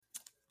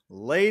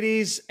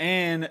Ladies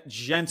and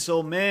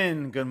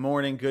gentlemen, good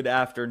morning, good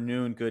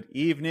afternoon, good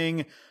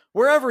evening,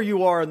 wherever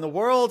you are in the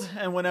world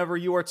and whenever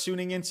you are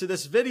tuning into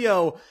this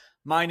video.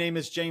 My name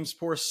is James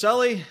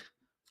Porcelli.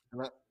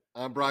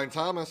 I'm Brian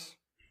Thomas.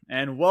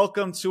 And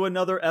welcome to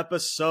another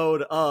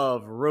episode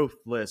of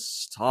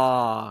Ruthless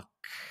Talk.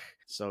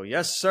 So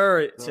yes,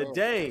 sir,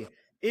 today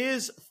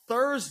is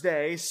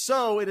Thursday,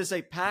 so it is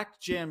a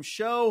packed jam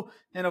show,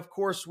 and of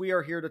course we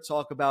are here to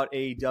talk about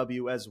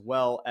AEW as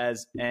well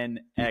as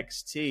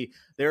NXT.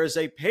 There is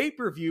a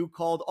pay-per-view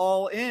called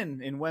All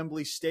In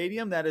Wembley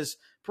Stadium that is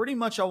pretty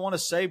much, I want to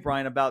say,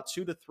 Brian, about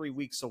 2 to 3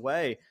 weeks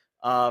away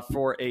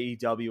for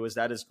AEW, as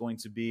that is going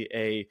to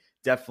be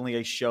definitely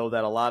a show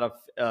that a lot of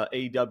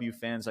AEW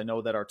fans I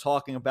know that are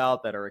talking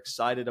about, that are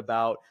excited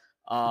about.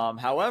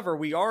 However,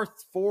 we are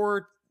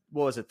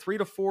 3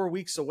 to 4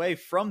 weeks away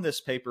from this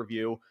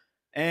pay-per-view.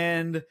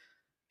 And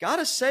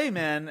gotta say,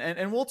 man,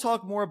 and we'll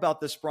talk more about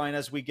this, Brian,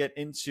 as we get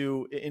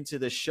into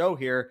this show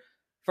here.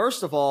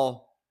 First of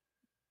all,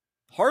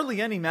 hardly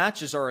any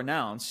matches are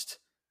announced.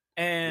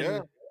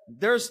 And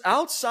there's,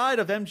 outside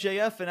of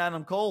MJF and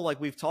Adam Cole,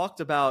 like we've talked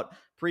about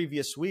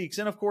previous weeks.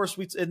 And of course,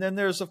 then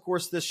there's, of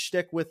course, this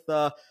shtick with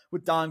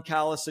Don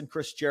Callis and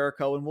Chris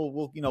Jericho. And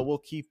we'll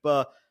keep,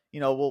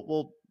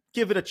 we'll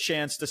give it a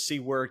chance to see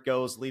where it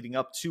goes leading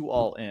up to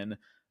All In.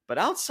 But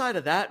outside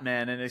of that,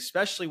 man, and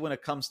especially when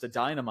it comes to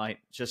Dynamite,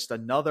 just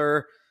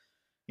another,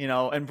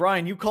 and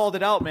Brian, you called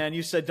it out, man.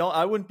 You said,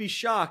 I wouldn't be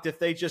shocked if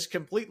they just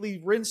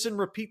completely rinse and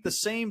repeat the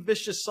same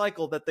vicious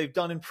cycle that they've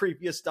done in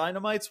previous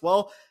Dynamites.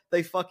 Well,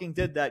 they fucking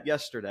did that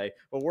yesterday.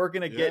 But we're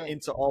going to get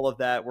into all of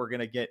that. We're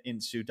going to get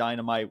into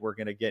Dynamite. We're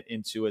going to get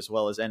into, as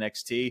well as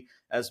NXT,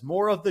 as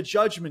more of the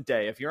Judgment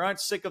Day. If you're not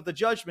sick of the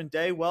Judgment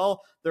Day,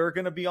 well, they're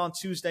going to be on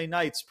Tuesday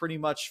nights pretty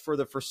much for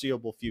the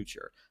foreseeable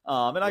future.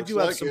 And I do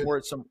have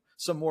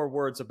some more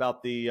words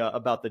about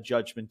the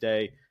Judgment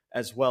Day,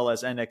 as well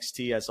as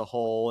NXT as a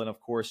whole. And of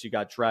course, you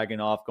got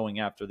Dragunov going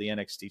after the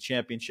NXT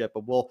Championship,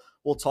 but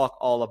we'll talk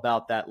all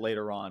about that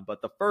later on.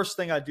 But the first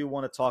thing I do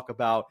want to talk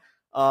about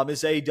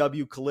is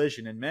AEW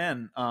Collision. And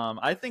man,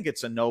 I think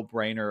it's a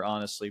no-brainer,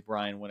 honestly,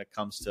 Brian, when it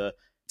comes to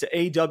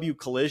AEW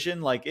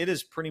Collision. Like, it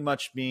is pretty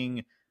much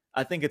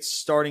I think it's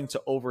starting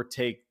to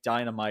overtake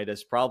Dynamite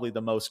as probably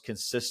the most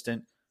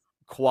consistent,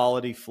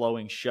 quality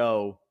flowing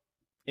show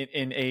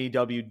in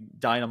AEW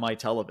Dynamite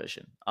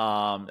television.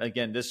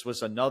 Again, this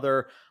was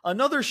another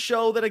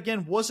show that,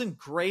 again, wasn't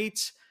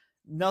great.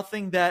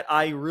 Nothing that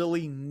I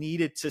really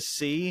needed to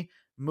see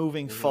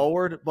moving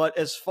forward. But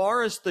as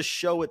far as the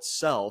show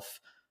itself,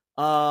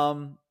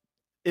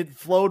 it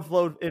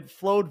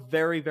flowed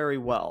very, very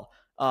well.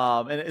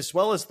 And as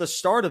well as the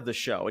start of the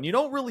show. And you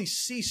don't really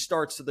see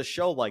starts to the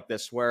show like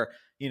this, where,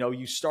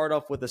 you start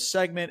off with a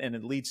segment and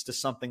it leads to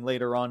something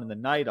later on in the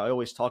night. I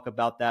always talk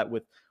about that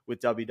with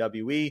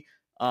WWE.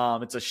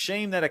 It's a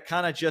shame that it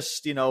kind of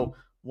just,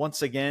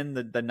 once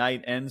again, the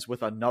night ends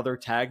with another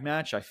tag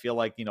match. I feel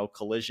like,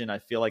 Collision, I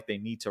feel like they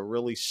need to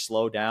really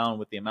slow down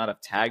with the amount of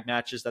tag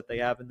matches that they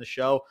have in the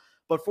show.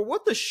 But for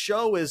what the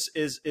show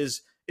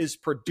is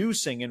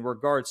producing in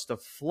regards to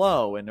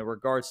flow and in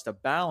regards to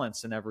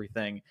balance and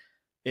everything,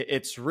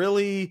 it's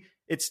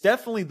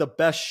definitely the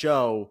best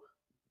show,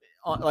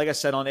 like I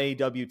said, on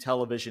AEW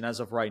television as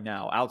of right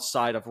now,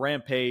 outside of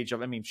Rampage.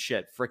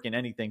 Freaking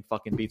anything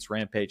fucking beats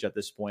Rampage at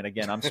this point.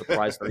 Again, I'm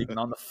surprised they're even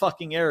on the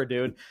fucking air,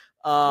 dude.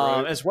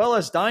 Right. As well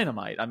as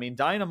Dynamite.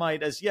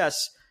 Dynamite,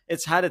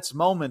 it's had its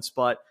moments,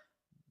 but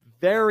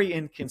very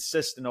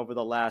inconsistent over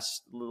the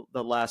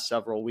last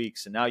several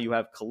weeks. And now you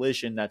have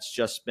Collision that's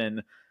just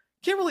been,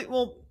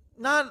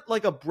 not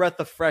like a breath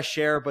of fresh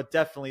air, but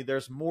definitely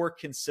there's more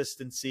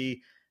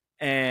consistency.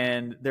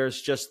 And there's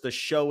just, the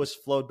show has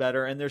flowed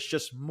better, and there's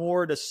just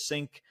more to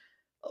sink,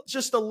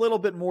 just a little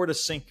bit more to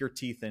sink your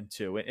teeth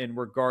into in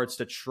regards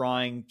to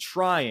trying,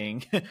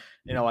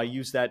 I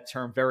use that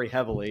term very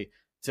heavily,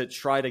 to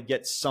try to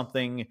get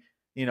something,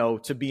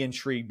 to be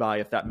intrigued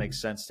by, if that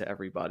makes sense to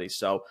everybody.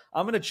 So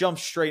I'm going to jump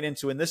straight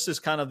into, and this is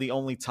kind of the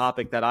only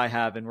topic that I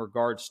have in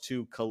regards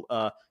to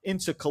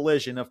into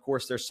Collision. Of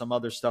course, there's some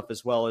other stuff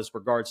as well as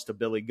regards to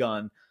Billy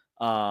Gunn.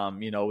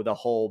 The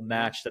whole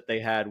match that they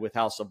had with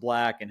House of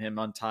Black and him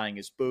untying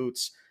his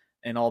boots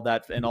and all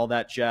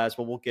that jazz.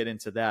 But we'll get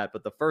into that.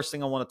 But the first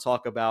thing I want to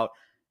talk about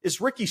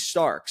is Ricky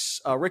Starks.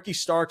 Ricky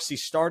Starks, he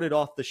started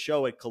off the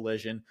show at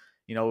Collision,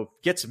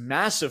 gets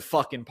massive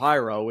fucking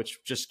pyro,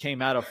 which just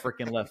came out of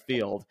freaking left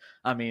field.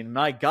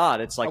 My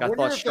God, it's like, I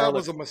thought that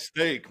was a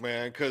mistake,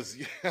 man. Cause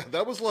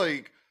that was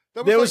like,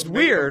 That was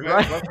weird,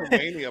 right?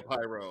 WrestleMania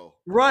pyro.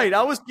 Right.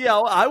 I was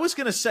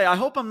going to say, I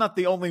hope I'm not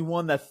the only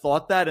one that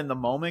thought that in the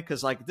moment,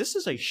 because, like, this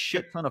is a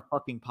shit ton of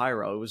fucking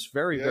pyro. It was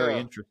very, very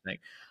interesting.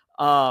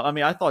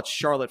 I thought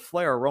Charlotte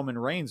Flair or Roman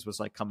Reigns was,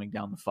 like, coming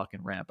down the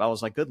fucking ramp. I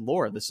was like, good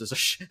Lord, this is a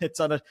shit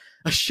ton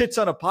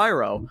of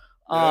pyro.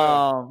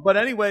 But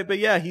anyway,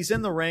 he's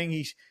in the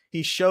ring.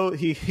 He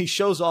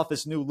shows off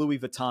his new Louis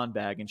Vuitton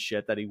bag and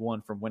shit that he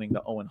won from winning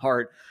the Owen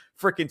Hart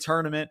freaking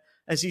tournament.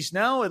 As he's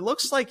now, it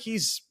looks like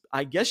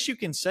I guess you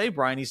can say,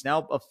 Brian, he's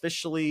now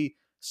officially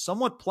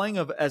somewhat playing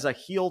as a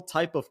heel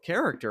type of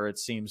character, it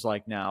seems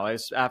like now,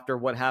 as after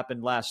what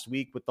happened last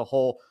week with the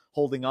whole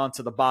holding on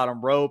to the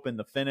bottom rope and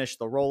the finish,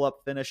 the roll-up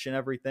finish and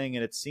everything.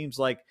 And it seems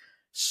like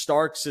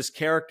Starks'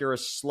 character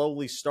is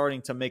slowly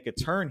starting to make a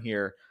turn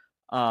here.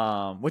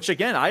 Which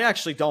again, I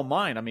actually don't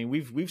mind. I mean,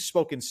 we've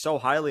spoken so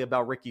highly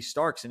about Ricky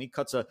Starks, and he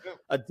cuts a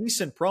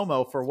decent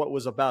promo for what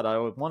was about, I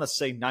would want to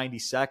say 90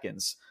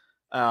 seconds,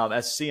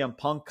 as CM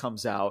Punk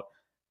comes out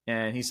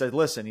and he said,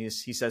 listen, he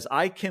says,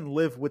 I can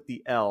live with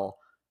the L,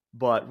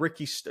 but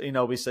Ricky,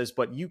 he says,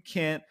 but you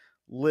can't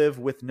live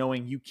with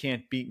knowing you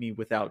can't beat me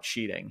without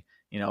cheating.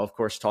 Of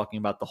course, talking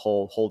about the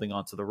whole holding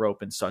onto the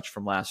rope and such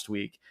from last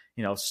week.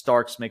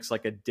 Starks makes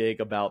like a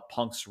dig about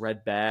Punk's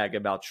red bag,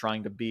 about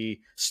trying to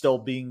still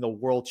being the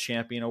world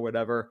champion or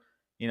whatever,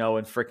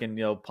 and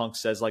freaking, Punk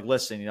says like,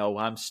 listen,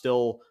 I'm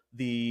still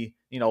the,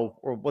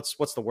 or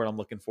what's the word I'm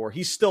looking for?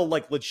 He's still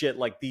like legit,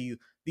 like the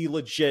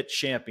legit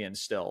champion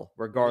still,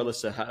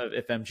 regardless of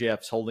if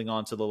MJF's holding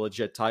on to the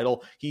legit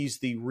title, he's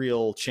the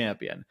real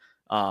champion.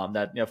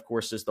 That, of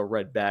course, is the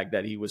red bag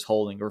that he was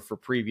holding, or for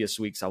previous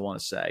weeks, I want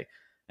to say.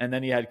 And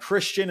then you had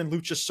Christian and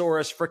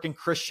Luchasaurus, freaking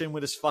Christian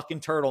with his fucking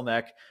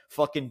turtleneck,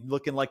 fucking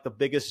looking like the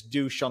biggest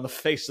douche on the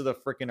face of the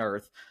freaking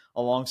earth,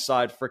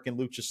 alongside freaking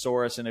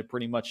Luchasaurus. And it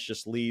pretty much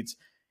just leads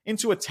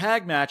into a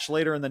tag match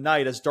later in the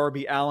night as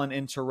Darby Allin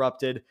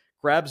interrupted,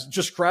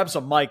 grabs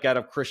a mic out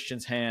of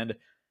Christian's hand.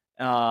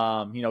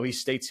 He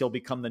states he'll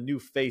become the new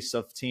face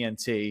of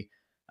TNT.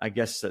 I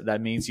guess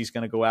that means he's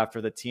going to go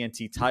after the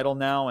TNT title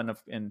now.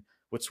 And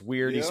what's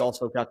weird, he's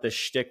also got this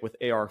shtick with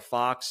AR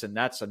Fox, and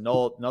that's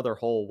another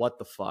whole what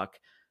the fuck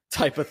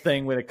type of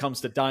thing when it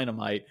comes to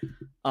Dynamite.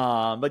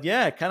 But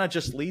yeah, it kind of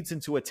just leads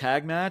into a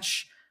tag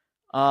match.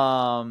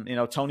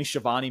 Tony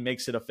Schiavone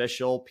makes it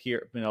official,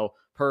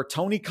 per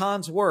Tony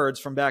Khan's words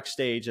from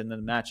backstage, and then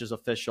the match is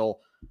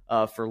official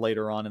for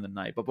later on in the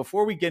night. But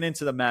before we get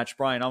into the match,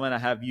 Brian, I'm going to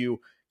have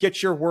you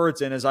get your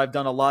words in, as I've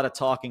done a lot of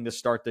talking to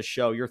start the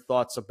show. Your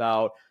thoughts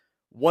about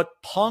what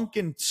Punk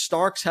and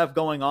Starks have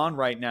going on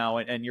right now,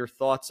 and your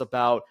thoughts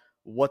about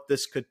what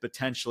this could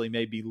potentially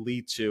maybe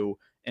lead to,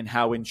 and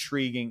how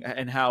intrigued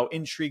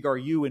are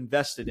you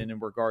invested in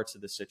regards to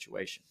this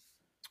situation?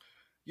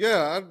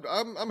 Yeah,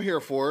 I'm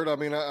here for it. I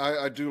mean,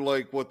 I do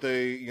like what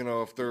they,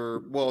 if they're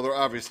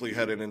obviously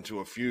headed into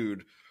a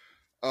feud.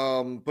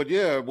 But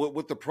yeah,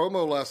 with the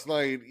promo last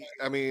night,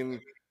 I mean,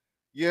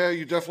 yeah,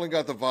 you definitely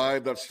got the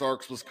vibe that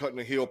Starks was cutting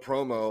a heel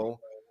promo.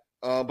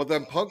 But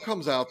then Punk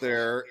comes out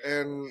there,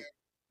 and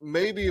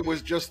maybe it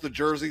was just the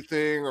jersey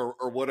thing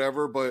or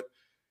whatever, but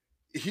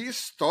he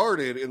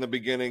started in the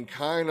beginning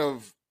kind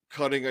of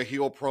cutting a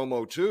heel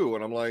promo too.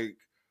 And I'm like,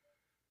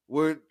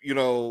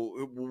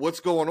 what's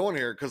going on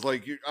here? Because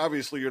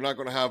obviously you're not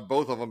going to have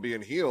both of them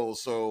being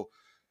heels. So,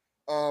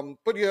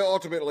 but yeah,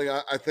 ultimately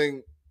I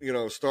think,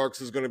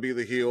 Starks is going to be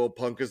the heel,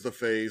 Punk is the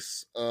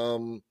face.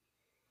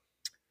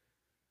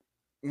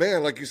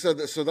 Man, like you said,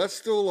 so that's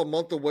still a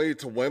month away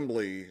to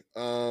Wembley.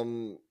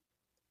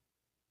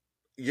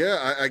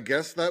 Yeah, I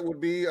guess that would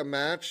be a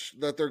match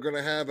that they're going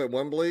to have at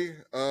Wembley.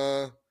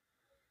 I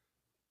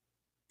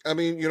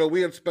mean,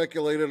 we had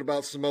speculated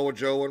about Samoa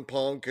Joe and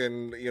Punk,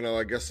 and,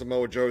 I guess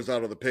Samoa Joe's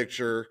out of the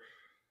picture.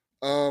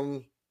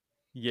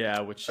 Yeah,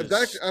 which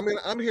is... I mean,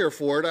 I'm here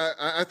for it.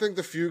 I think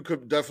the feud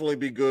could definitely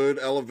be good,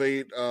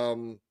 elevate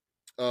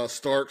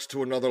Starks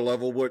to another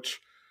level, which,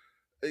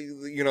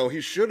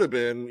 he should have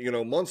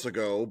been, months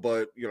ago,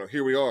 but,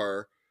 here we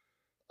are.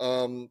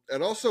 And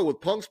also with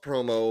Punk's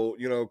promo,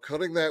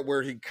 cutting that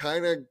where he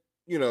kind of,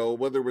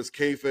 whether it was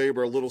kayfabe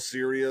or a little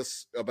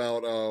serious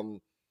about,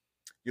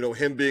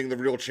 him being the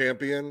real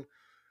champion.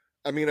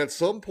 I mean, at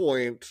some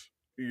point,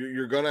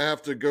 you're going to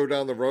have to go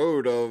down the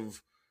road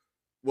of,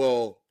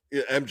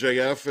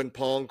 MJF and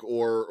Punk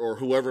or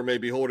whoever may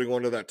be holding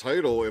on to that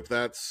title, if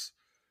that's,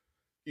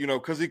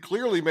 because he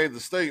clearly made the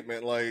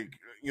statement, like,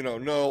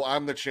 no,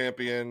 I'm the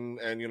champion,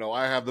 and,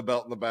 I have the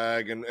belt in the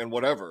bag and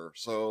whatever.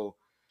 So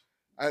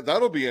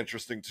that'll be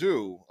interesting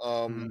too.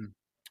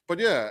 But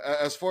yeah,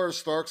 as far as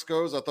Starks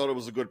goes, I thought it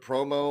was a good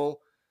promo.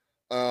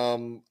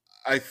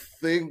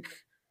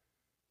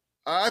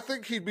 I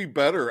think he'd be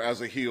better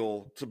as a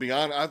heel, to be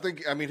honest.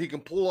 I mean, he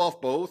can pull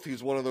off both.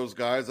 He's one of those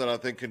guys that I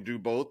think can do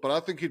both, but I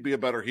think he'd be a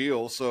better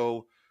heel.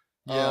 So,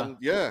 I'm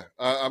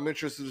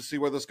interested to see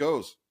where this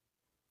goes.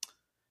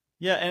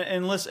 Yeah,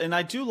 and listen, and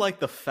I do like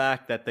the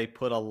fact that they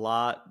put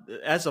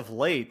as of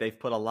late, they've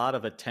put a lot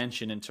of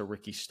attention into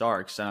Ricky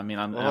Starks. And I mean,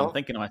 I'm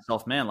thinking to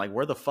myself, man, like,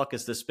 where the fuck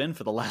has this been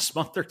for the last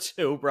month or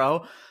two,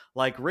 bro?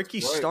 Like, Ricky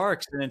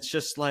Starks, and it's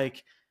just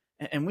like...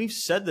 And we've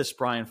said this,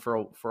 Brian,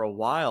 for a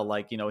while.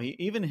 Like,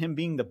 even him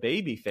being the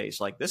baby face,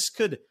 like this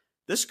could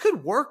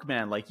work,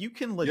 man. Like, you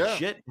can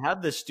legit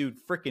have this dude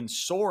freaking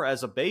soar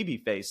as a baby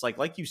face.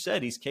 Like you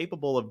said, he's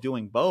capable of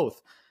doing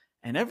both.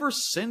 And ever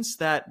since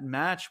that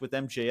match with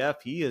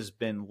MJF, he has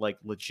been like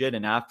legit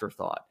an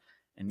afterthought.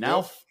 And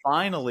now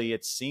finally,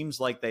 it seems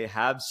like they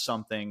have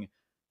something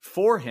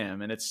for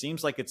him, and it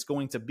seems like it's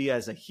going to be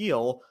as a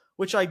heel,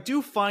 which I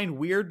do find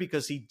weird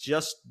because he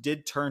just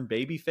did turn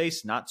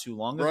babyface not too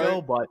long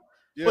ago. But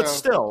But Yeah.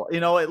 still,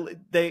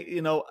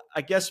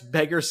 I guess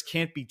beggars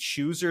can't be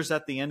choosers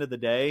at the end of the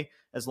day,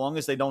 as long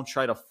as they don't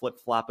try to flip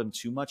flop him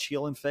too much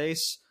heel and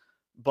face.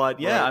 But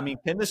yeah, Right. I mean,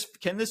 can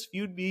this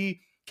feud be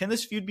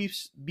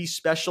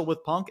special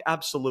with Punk?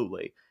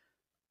 Absolutely.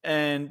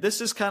 And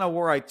this is kind of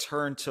where I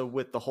turn to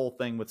with the whole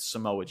thing with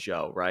Samoa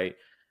Joe, right?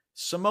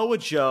 Samoa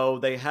Joe,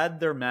 they had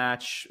their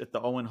match at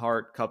the Owen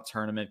Hart Cup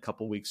tournament a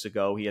couple weeks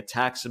ago. He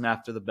attacks him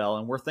after the bell,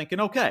 and we're thinking,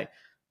 okay,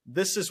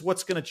 this is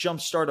what's going to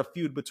jumpstart a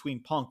feud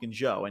between Punk and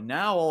Joe. And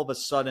now all of a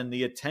sudden,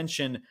 the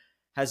attention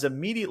has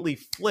immediately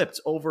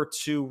flipped over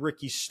to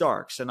Ricky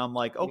Starks. And I'm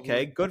like,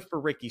 okay, good for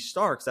Ricky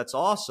Starks. That's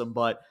awesome.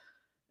 But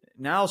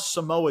now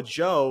Samoa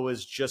Joe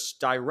is just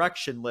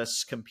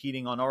directionless,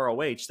 competing on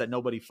ROH that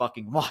nobody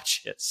fucking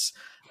watches,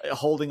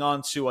 holding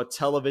on to a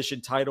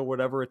television title,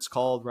 whatever it's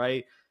called,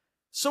 right?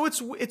 So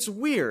it's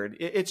weird.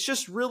 It's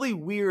just really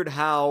weird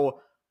how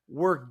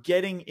we're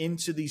getting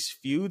into these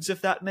feuds,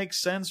 if that makes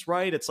sense,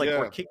 right? It's like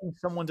we're kicking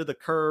someone to the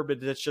curb,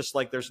 and it's just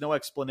like there's no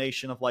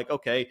explanation of like,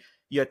 okay,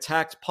 you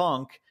attacked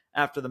Punk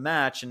after the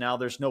match, and now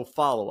there's no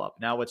follow-up.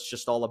 Now it's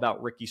just all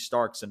about Ricky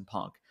Starks and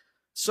Punk.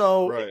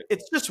 So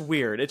it's just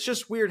weird. It's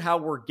just weird how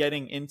we're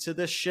getting into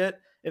this shit,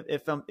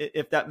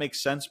 if that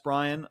makes sense,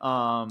 Brian.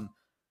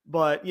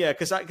 But yeah,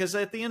 because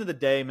at the end of the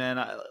day,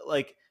 man,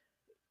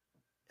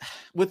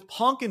 with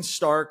Punk and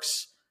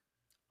Starks,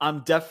 I'm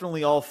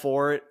definitely all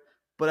for it.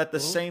 But at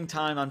the same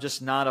time, I'm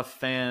just not a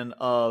fan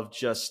of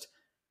just,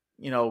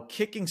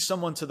 kicking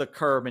someone to the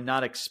curb and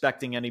not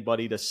expecting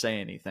anybody to say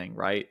anything,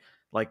 right?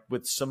 Like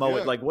with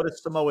Samoa, like what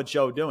is Samoa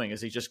Joe doing?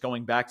 Is he just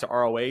going back to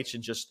ROH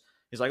and just,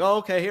 he's like, oh,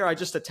 okay, here, I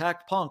just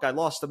attacked Punk. I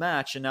lost the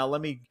match. And now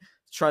let me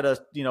try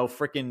to,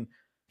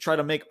 try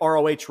to make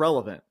ROH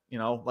relevant,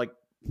 like,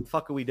 the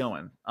fuck are we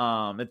doing?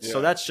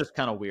 So that's just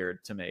kind of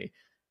weird to me.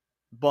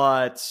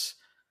 But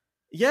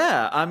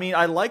yeah, I mean,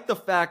 I like the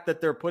fact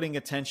that they're putting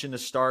attention to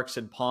Starks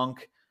and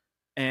Punk,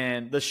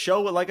 and the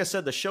show, like I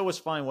said, the show was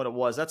fine what it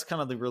was. That's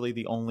kind of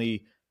the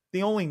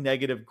only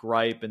negative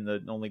gripe, and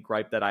the only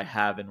gripe that I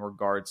have in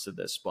regards to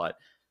this. But,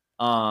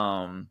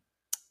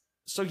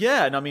 so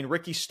yeah, and I mean,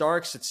 Ricky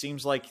Starks, it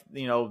seems like,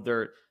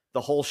 the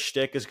whole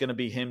shtick is going to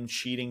be him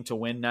cheating to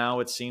win now.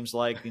 It seems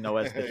like, as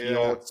the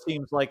heel, it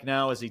seems like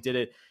now, as he did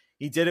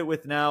it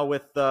with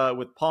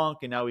Punk,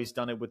 and now he's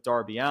done it with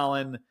Darby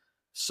Allin.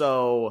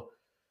 So,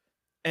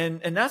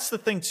 and that's the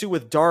thing too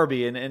with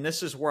Darby, and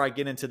this is where I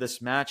get into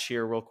this match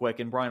here real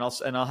quick. And Brian,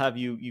 I'll have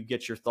you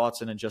get your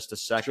thoughts in just a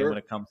second when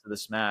it comes to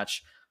this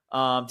match.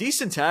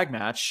 Decent tag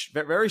match,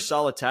 very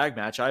solid tag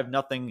match. I have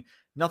nothing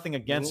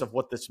against of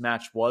what this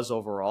match was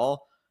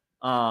overall.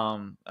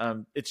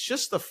 It's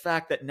just the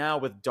fact that now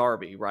with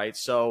Darby, right?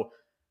 So,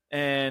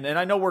 and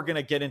I know we're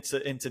gonna get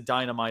into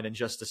Dynamite in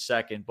just a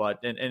second, but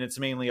and it's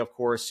mainly, of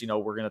course,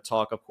 we're gonna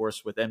talk, of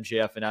course, with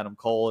MJF and Adam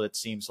Cole. It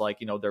seems like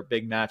their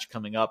big match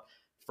coming up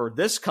for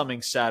this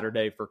coming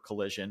Saturday for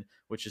Collision,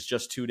 which is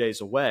just 2 days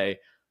away.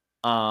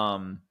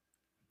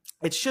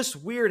 It's just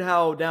weird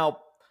how now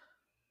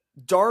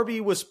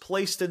Darby was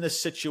placed in this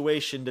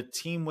situation to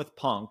team with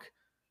Punk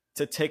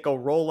to take a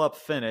roll-up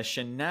finish,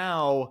 and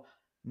now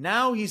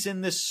he's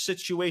in this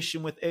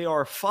situation with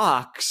AR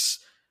Fox,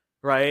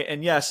 right?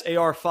 And yes,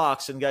 AR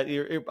Fox, and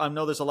I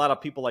know there's a lot of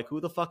people like,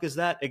 who the fuck is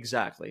that?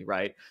 Exactly,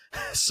 right?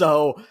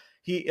 So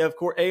he, of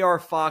course, AR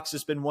Fox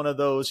has been one of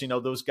those,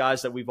 those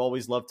guys that we've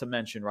always loved to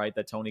mention, right?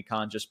 That Tony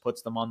Khan just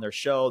puts them on their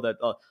show that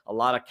a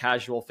lot of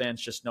casual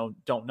fans just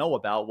don't know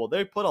about. Well,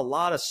 they put a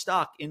lot of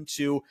stock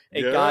into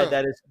a guy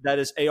that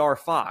is AR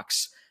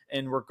Fox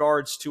in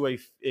regards to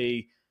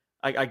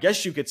I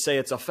guess you could say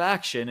it's a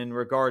faction in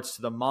regards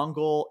to the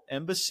Mongol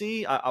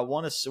embassy. I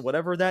want to say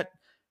whatever that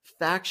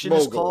faction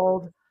is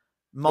called.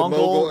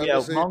 Mongol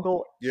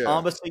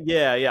embassy.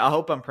 Yeah. I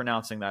hope I'm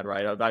pronouncing that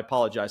right. I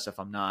apologize if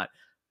I'm not.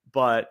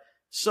 But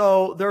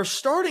so they're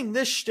starting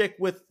this shtick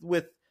with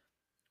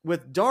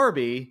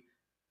Darby,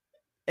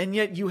 and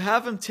yet you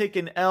have him take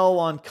an L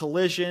on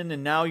Collision,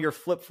 and now you're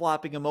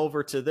flip-flopping him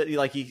over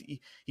to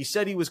he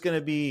said he was going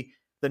to be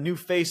the new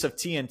face of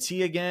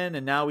TNT again,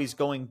 and now he's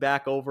going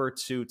back over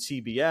to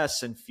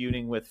TBS and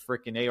feuding with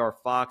freaking AR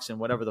Fox and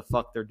whatever the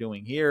fuck they're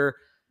doing here.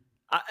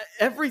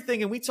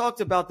 Everything, and we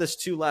talked about this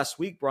too last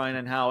week, Brian,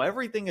 and how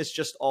everything is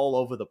just all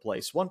over the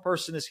place. One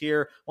person is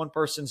here, one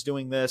person's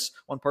doing this,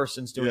 one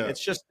person's doing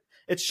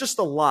it's just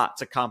a lot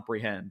to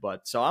comprehend.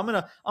 But so I'm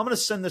gonna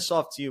send this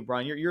off to you,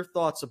 Brian. Your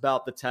thoughts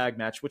about the tag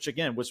match, which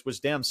again was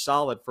damn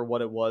solid for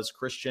what it was.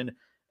 Christian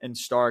and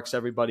Starks,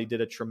 everybody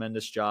did a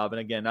tremendous job. And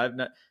again,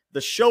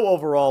 the show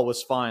overall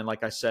was fine.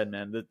 Like I said,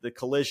 man, the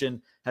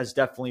Collision has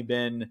definitely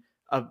been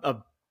a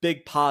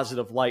big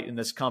positive light in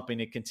this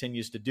company. It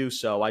continues to do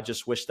so. I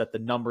just wish that the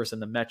numbers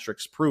and the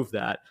metrics prove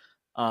that.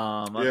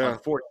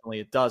 Unfortunately,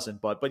 it doesn't.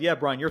 But yeah,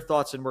 Brian, your final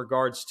thoughts in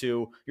regards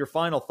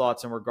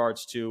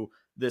to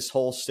this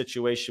whole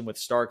situation with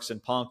Starks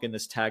and Punk and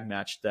this tag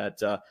match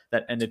that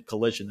ended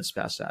Collision this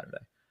past Saturday.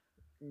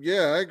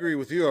 Yeah, I agree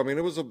with you. I mean,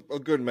 it was a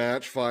good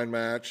match, fine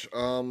match.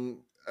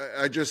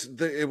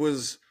 It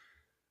was,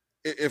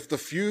 if the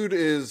feud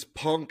is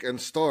Punk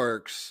and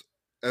Starks,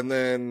 and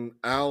then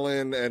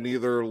Allen and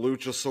either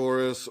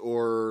Luchasaurus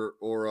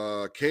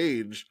or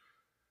Cage,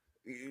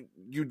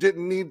 you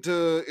didn't need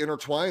to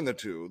intertwine the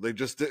two. They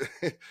just did.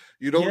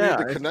 You don't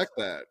need to connect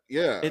that.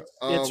 Yeah,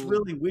 it's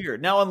really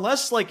weird. Now,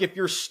 unless like if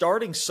you're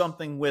starting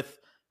something with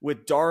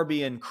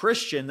Darby and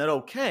Christian, that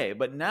okay.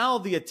 But now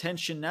the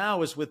attention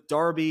now is with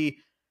Darby,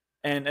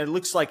 and it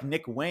looks like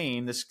Nick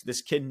Wayne,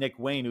 this kid Nick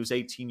Wayne, who's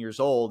 18 years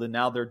old, and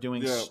now they're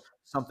doing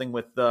something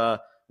with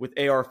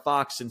AR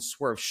Fox and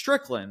Swerve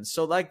Strickland.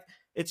 So like,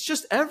 it's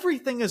just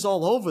everything is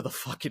all over the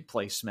fucking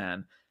place,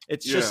 man.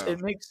 It's just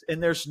it makes,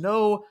 and there's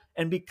no,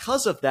 and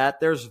because of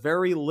that, there's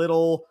very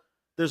little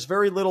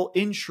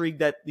intrigue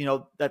that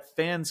that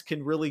fans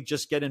can really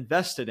just get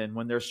invested in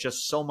when there's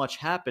just so much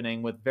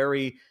happening with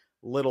very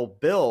little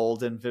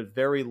build and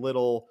very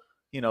little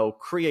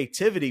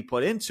creativity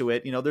put into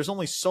it. There's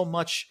only so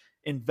much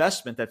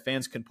investment that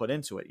fans can put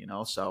into it.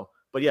 So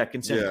but yeah,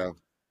 continue.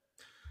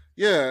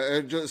 Yeah,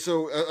 and just,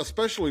 so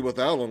especially with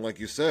Allen, like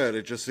you said,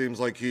 it just seems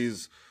like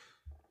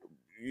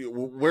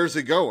where's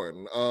he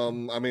going?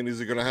 I mean, is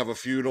he going to have a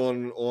feud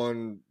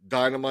on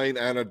Dynamite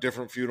and a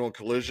different feud on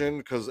Collision?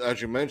 Because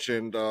as you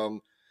mentioned,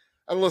 and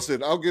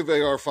listen, I'll give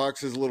AR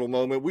Fox his little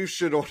moment. We've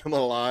shit on him a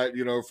lot,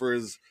 for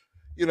his,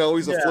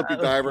 he's a flippy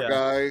diver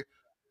guy.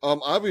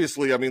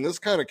 Obviously, I mean, this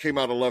kind of came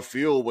out of left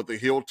field with the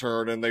heel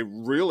turn, and they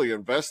really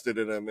invested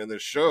in him in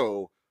this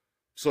show.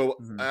 So,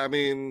 I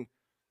mean,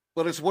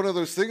 but it's one of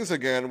those things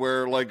again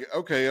where, like,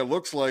 okay, it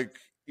looks like,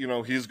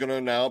 he's going to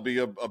now be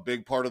a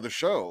big part of the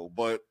show,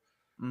 but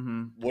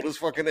what does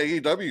fucking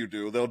AEW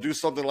do? They'll do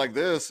something like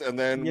this, and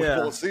then we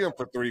won't see him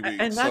for 3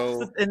 weeks.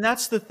 And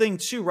that's the thing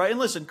too, right? And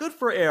listen, good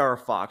for AR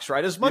Fox,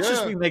 right? As much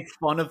as we make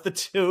fun of the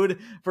dude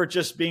for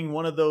just being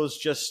one of those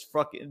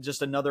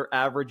just another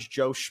average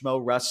Joe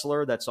Schmo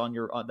wrestler that's on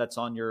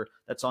your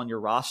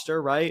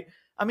roster, right?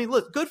 I mean,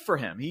 look, good for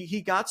him. He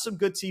got some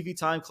good TV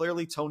time.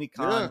 Clearly, Tony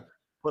Khan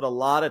put a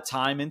lot of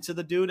time into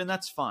the dude, and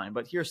that's fine.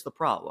 But here's the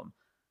problem: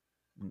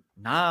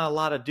 not a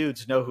lot of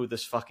dudes know who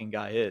this fucking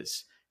guy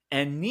is.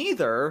 And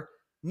neither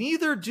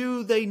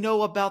do they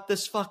know about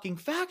this fucking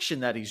faction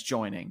that he's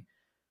joining.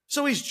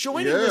 So he's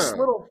joining this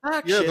little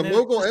faction. Yeah, the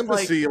Mogul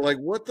Embassy, like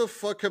what the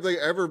fuck have they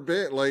ever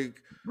been? Like,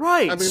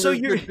 right. I mean, so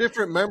you're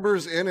different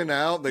members in and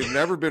out. They've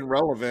never been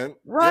relevant.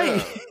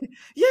 Right.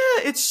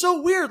 Yeah, it's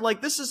so weird.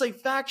 Like, this is a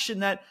faction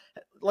that,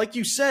 like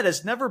you said,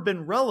 has never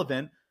been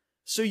relevant.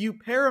 So you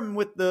pair him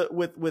with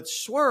with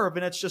Swerve,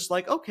 and it's just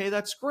like, okay,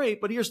 that's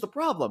great. But here's the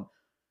problem.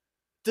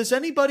 Does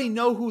anybody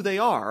know who they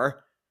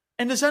are?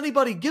 And does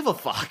anybody give a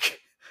fuck?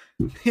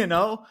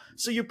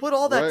 So you put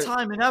all that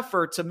time and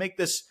effort to make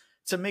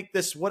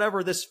this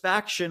whatever this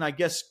faction, I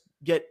guess,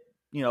 get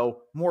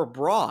more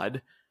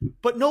broad,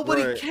 but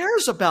nobody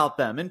cares about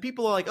them. And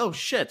people are like, oh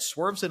shit,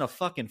 Swerve's in a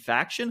fucking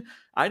faction.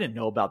 I didn't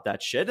know about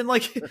that shit. And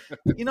like,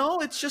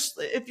 it's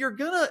just, if you're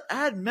gonna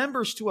add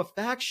members to a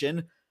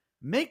faction,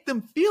 make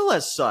them feel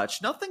as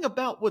such. Nothing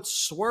about what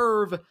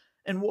Swerve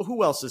and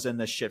who else is in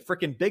this shit.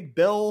 Freaking Big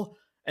Bill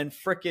and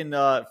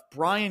frickin'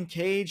 Brian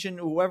Cage and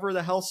whoever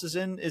the hell is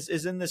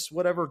in this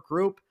whatever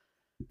group.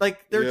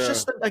 Like, they're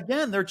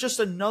they're just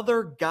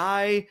another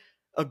guy,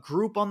 a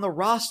group on the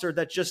roster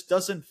that just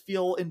doesn't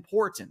feel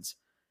important.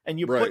 And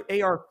you put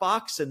AR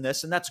Fox in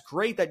this, and that's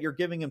great that you're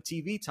giving him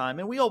TV time.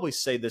 And we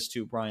always say this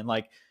too, Brian,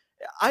 like,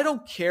 I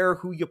don't care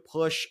who you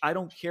push. I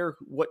don't care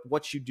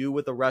what you do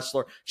with a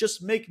wrestler.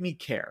 Just make me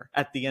care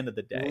at the end of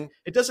the day.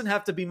 It doesn't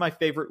have to be my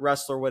favorite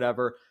wrestler,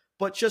 whatever,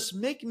 but just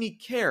make me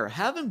care.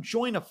 Have him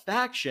join a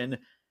faction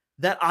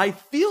that I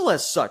feel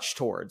as such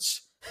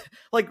towards.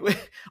 Like,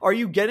 are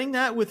you getting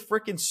that with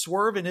frickin'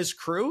 Swerve and his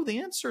crew? The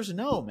answer is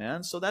no,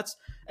 man. So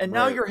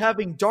now you're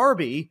having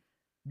Darby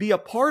be a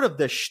part of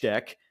this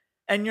shtick,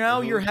 and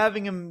now you're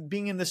having him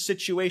being in this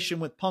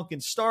situation with Punk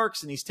and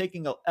Starks, and he's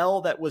taking a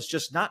L that was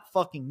just not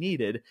fucking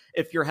needed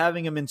if you're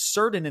having him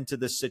inserted into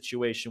this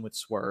situation with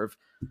Swerve.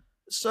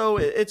 So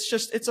it's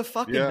a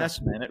fucking mess,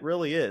 man. It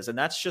really is. And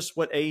that's just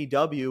what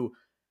AEW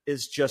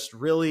is just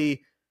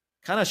really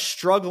kind of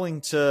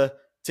struggling to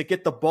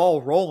get the ball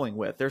rolling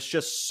with. There's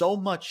just so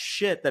much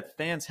shit that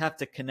fans have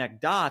to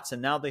connect dots, and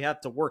now they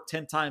have to work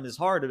 10 times as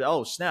hard.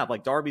 Oh, snap,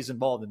 like Darby's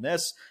involved in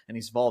this, and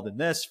he's involved in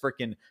this.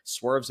 Freaking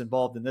Swerve's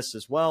involved in this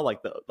as well.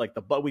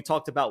 But we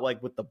talked about,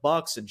 like, with the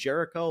Bucks and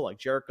Jericho. Like,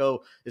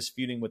 Jericho is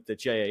feuding with the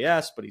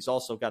J.A.S., but he's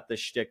also got this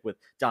shtick with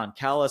Don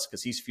Callis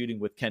because he's feuding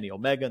with Kenny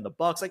Omega and the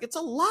Bucks. Like, it's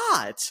a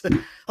lot.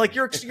 Like,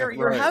 you're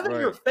having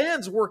your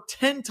fans work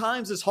 10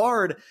 times as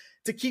hard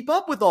to keep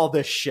up with all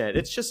this shit.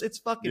 It's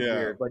fucking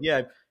weird. But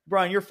yeah,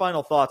 Brian, your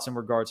final thoughts in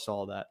regards to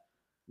all that.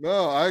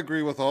 No, I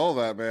agree with all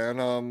that,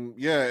 man.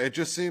 It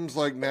just seems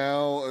like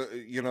now,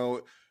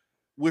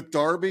 with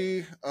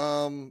Darby,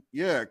 coming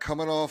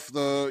off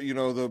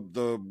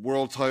the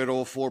world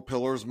title 4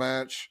 Pillars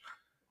match,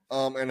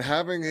 and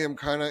having him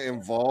kind of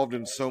involved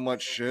in so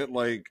much shit,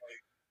 like,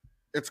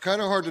 it's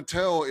kind of hard to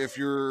tell if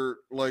you're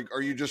like,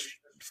 are you just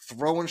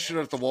throwing shit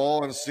at the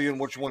wall and seeing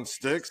which one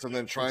sticks and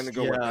then trying to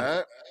go with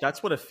that?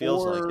 That's what it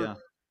feels like, yeah.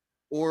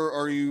 or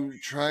are you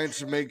trying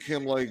to make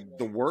him like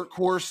the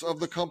workhorse of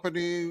the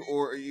company?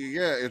 Or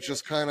it's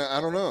just kind of,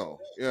 I don't know.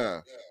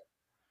 Yeah.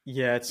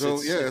 Yeah,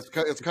 So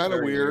it's kind of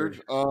very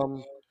weird.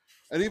 weird.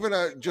 And even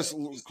just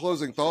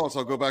closing thoughts,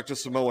 I'll go back to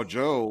Samoa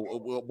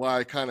Joe. Why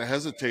I kind of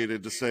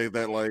hesitated to say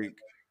that, like,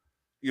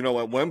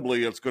 at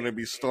Wembley it's going to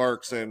be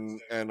Starks and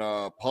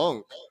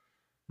Punk,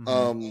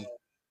 Mm-hmm.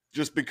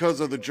 just because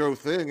of the Joe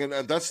thing, and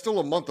that's still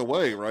a month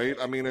away, right?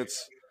 I mean,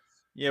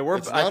 Yeah,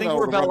 it's I not think out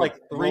we're of the about realm of like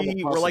realm of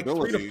we're like 3 to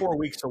possibility. 4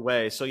 weeks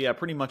away. So yeah,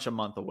 pretty much a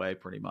month away,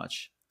 pretty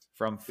much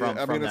from Yeah, I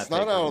mean, from it's that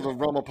not out of pay-per-view. the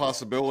realm of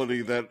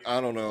possibility that, I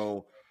don't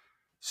know,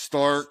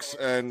 Starks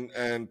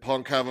and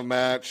Punk have a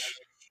match.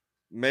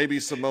 Maybe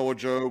Samoa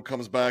Joe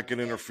comes back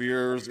and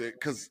interferes,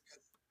 because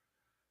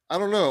I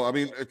don't know. I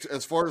mean,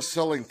 as far as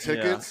selling Yeah.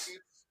 tickets,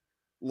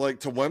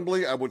 like to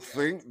Wembley, I would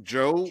think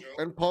Joe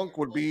and Punk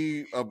would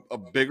be a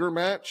bigger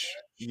match.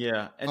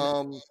 Yeah.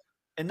 Um,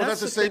 And but at that's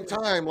the the same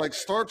thing. time, like,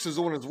 Starks is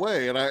on his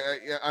way, and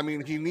I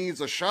mean, he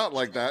needs a shot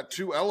like that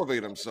to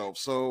elevate himself.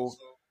 So,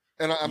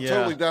 and I'm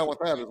totally Yeah. down with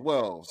that as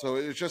well. So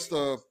it's just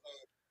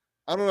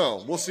I don't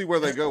know. We'll see where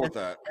they And, go and with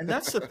that. and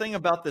that's the thing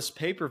about this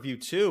pay-per-view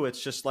too.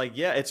 It's just like,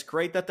 yeah, it's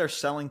great that they're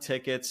selling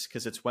tickets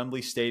because it's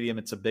Wembley Stadium,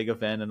 it's a big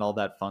event and all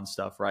that fun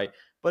stuff, right?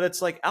 But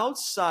it's like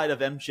outside of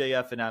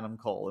MJF and Adam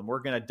Cole, and we're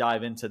gonna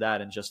dive into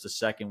that in just a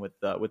second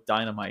with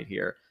Dynamite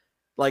here.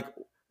 Like,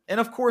 and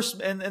of course,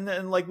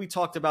 and like we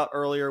talked about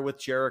earlier with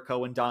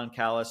Jericho and Don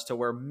Callis, to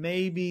where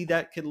maybe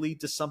that could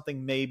lead to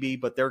something, maybe,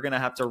 but they're gonna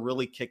have to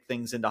really kick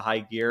things into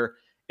high gear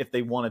if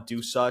they want to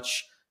do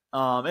such.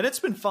 And it's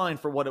been fine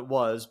for what it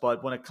was,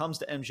 but when it comes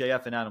to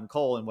MJF and Adam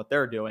Cole and what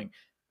they're doing,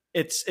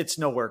 it's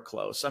nowhere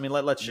close. I mean,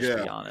 let's just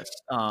Yeah, be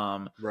honest.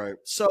 right.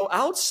 So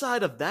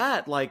outside of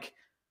that, like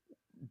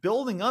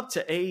building up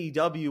to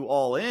AEW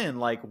All In,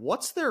 like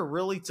what's there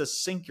really to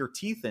sink your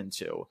teeth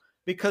into?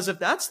 Because if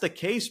that's the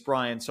case,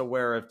 Brian, so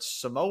where if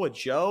Samoa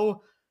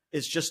Joe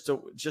is just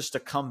to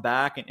come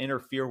back and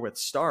interfere with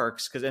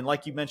Starks, because and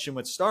like you mentioned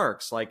with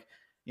Starks, like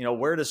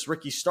where does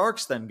Ricky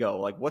Starks then go?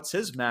 Like what's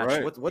his match?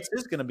 Right. What's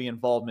his going to be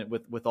involvement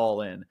with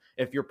All In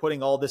if you're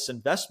putting all this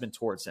investment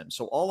towards him?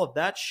 So all of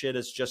that shit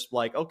is just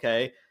like,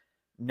 okay,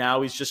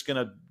 now he's just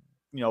going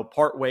to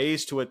part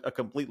ways to a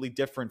completely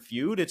different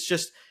feud.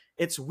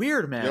 It's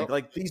weird, man. Yep.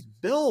 Like these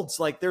builds,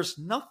 like there's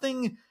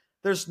nothing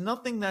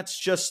that's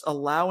just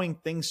allowing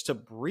things to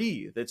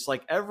breathe. It's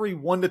like every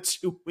 1 to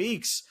 2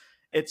 weeks,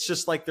 it's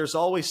just like there's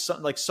always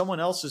something, like someone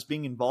else is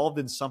being involved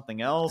in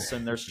something else,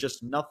 and there's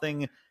just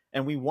nothing.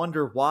 And we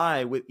wonder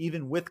why,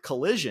 even with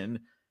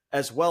Collision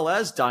as well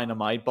as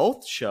Dynamite,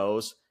 both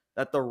shows,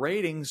 that the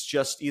ratings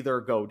just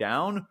either go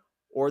down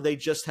or they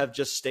just have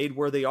just stayed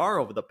where they are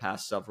over the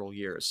past several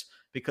years,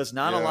 because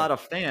not a Yeah. lot of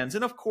fans.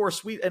 And of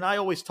course, I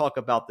always talk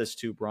about this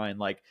too, Brian,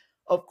 like,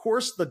 of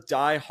course, the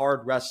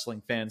die-hard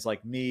wrestling fans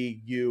like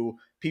me, you,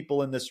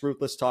 people in this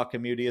Ruthless Talk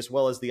community, as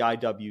well as the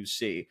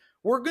IWC,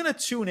 we're going to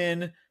tune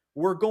in.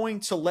 We're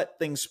going to let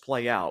things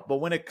play out. But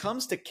when it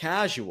comes to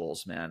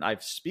casuals, man,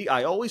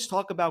 I always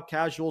talk about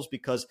casuals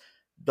because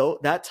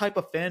that type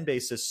of fan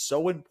base is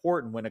so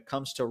important when it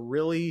comes to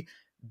really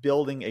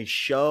building a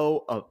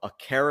show, a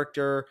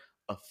character,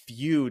 a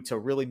feud, to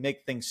really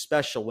make things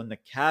special when the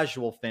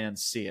casual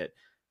fans see it,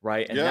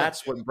 right? And Yeah.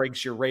 that's what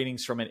brings your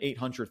ratings from an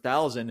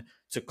 800,000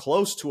 to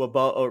close to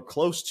above,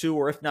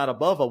 or if not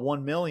above, a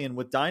 1 million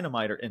with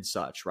Dynamite and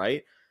such,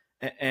 right?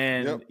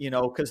 And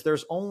Yep. because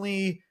there's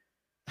only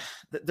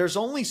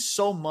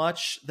so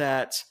much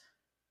that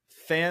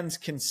fans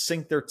can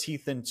sink their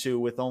teeth into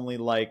with only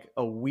like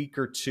a week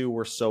or two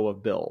or so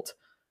of build,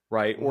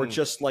 right? Or Mhm.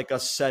 just like a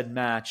said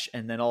match,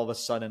 and then all of a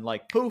sudden,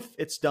 like, poof,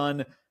 it's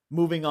done.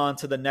 Moving on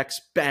to the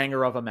next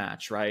banger of a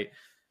match, right?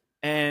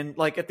 And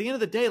like at the end of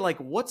the day, like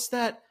what's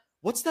that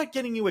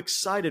getting you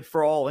excited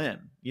for All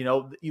In?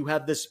 You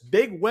have this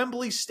big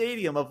Wembley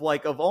Stadium of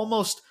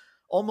almost,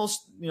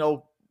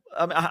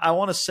 I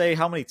want to say,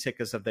 how many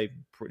tickets have they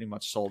pretty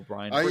much sold,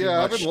 Brian? Pretty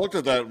I haven't much. looked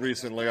at that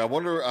recently. I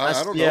wonder. I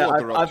don't know Yeah, what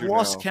they're up I've to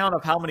lost now. count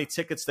of how many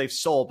tickets they've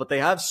sold, but they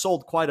have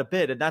sold quite a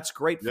bit, and that's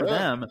great for Yeah.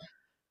 them.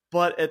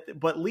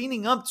 But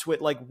leaning up to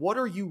it, like, what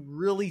are you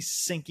really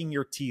sinking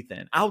your teeth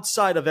in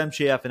outside of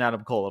MJF and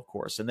Adam Cole, of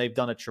course, and they've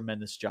done a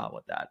tremendous job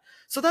with that.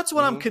 So that's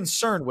what I'm Hmm.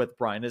 concerned with,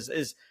 Brian. Is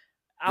Yep.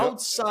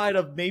 outside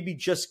of maybe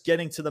just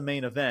getting to the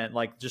main event,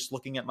 like just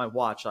looking at my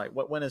watch, like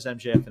when is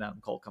MJF and Adam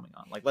Cole coming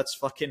on? Like let's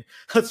fucking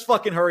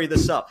hurry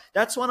this up.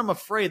 That's what I'm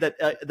afraid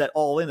that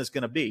All In is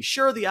going to be.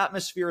 Sure, the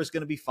atmosphere is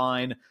going to be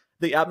fine.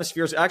 The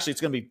atmosphere is actually,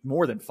 it's going to be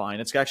more than fine.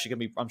 It's actually going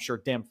to be, I'm sure,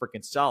 damn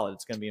freaking solid.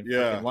 It's going to be in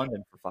freaking Yeah.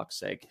 London, for fuck's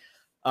sake.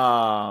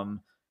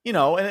 And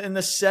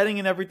the setting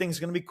and everything's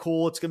going to be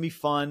cool. It's going to be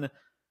fun.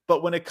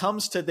 But when it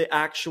comes to the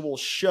actual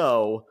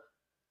show,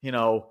 you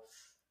know,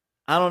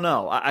 I don't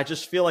know. I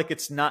just feel like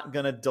it's not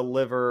going to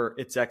deliver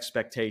its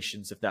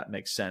expectations, if that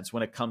makes sense,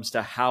 when it comes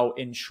to how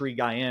intrigued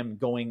I am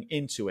going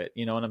into it.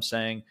 You know what I'm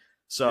saying?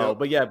 So, Yep.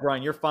 but yeah,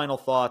 Brian, your final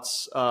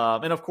thoughts.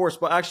 And of course,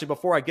 but actually,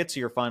 before I get to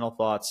your final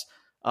thoughts,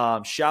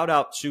 shout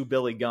out to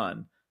Billy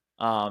Gunn,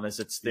 as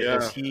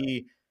Yeah.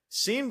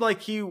 seemed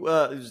like he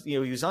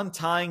was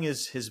untying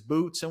his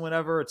boots and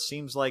whatever. It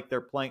seems like they're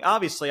playing.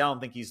 Obviously, I don't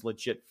think he's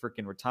legit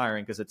freaking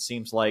retiring, because it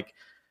seems like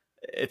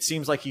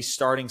he's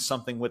starting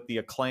something with the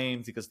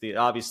Acclaimed, because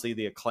obviously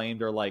the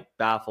Acclaimed are like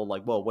baffled,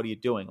 like, whoa, what are you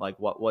doing? Like,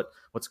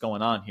 what's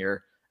going on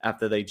here?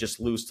 After they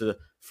just lose to the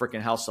freaking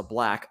House of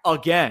Black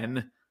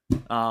again.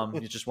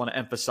 You just want to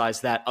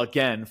emphasize that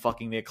again.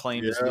 Fucking the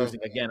Acclaimed is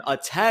losing again. A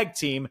tag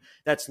team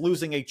that's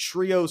losing a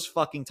trios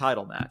fucking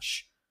title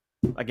match.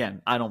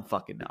 Again, I don't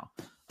fucking know.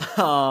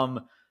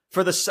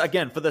 For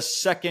the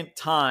second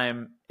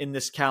time in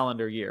this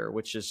calendar year,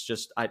 which is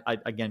just,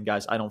 again,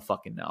 guys, I don't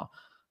fucking know.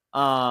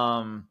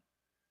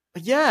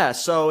 Yeah,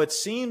 so it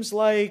seems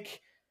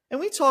like, and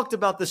we talked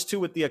about this too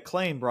with the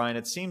Acclaim, Brian.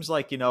 It seems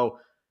like,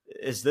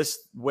 is this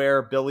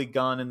where Billy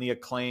Gunn and the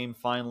Acclaim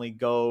finally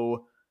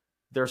go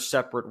their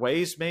separate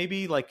ways?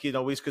 Maybe, like,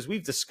 because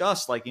we've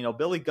discussed, like,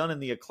 Billy Gunn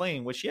and the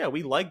Acclaim, which, yeah,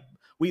 we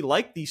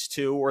like these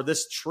two or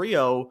this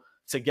trio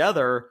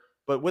together,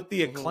 but with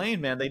the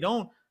Acclaim, man, they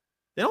don't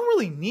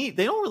really need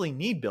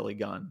Billy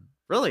Gunn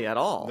really at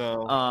all.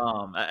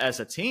 No. As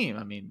a team.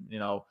 I mean,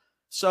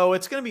 so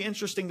it's going to be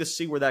interesting to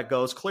see where that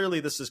goes. Clearly,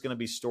 this is going to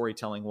be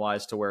storytelling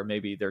wise to where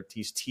maybe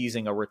he's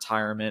teasing a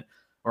retirement,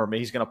 or maybe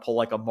he's going to pull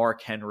like a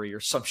Mark Henry or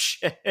some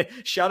shit.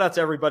 Shout out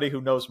to everybody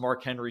who knows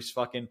Mark Henry's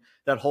fucking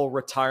that whole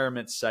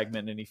retirement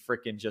segment, and he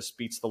freaking just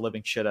beats the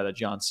living shit out of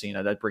John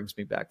Cena. That brings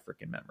me back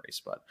freaking memories.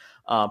 But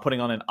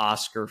putting on an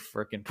Oscar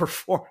freaking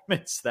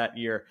performance that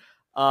year.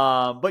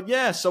 But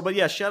yeah,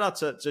 shout out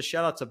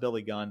to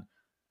Billy Gunn.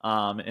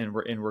 In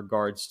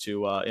regards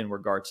to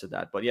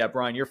that. But yeah,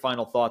 Brian, your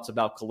final thoughts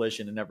about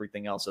Collision and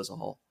everything else as a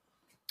whole.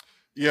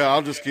 Yeah,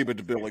 I'll just keep it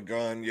to Billy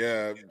Gunn.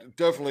 Yeah,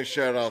 definitely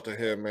shout out to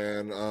him,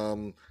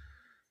 man.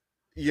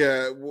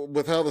 Yeah,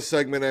 with how the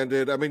segment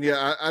ended, I mean,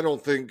 yeah, I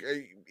don't think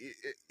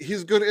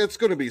he's good. It's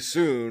going to be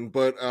soon,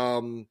 but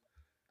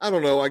I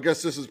don't know. I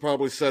guess this is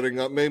probably setting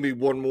up maybe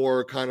one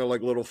more kind of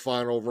like little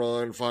final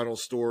run, final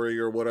story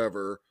or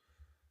whatever.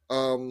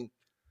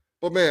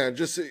 But man,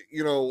 just,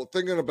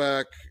 thinking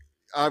back,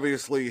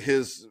 obviously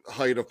his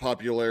height of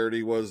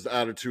popularity was the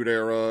Attitude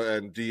Era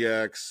and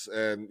DX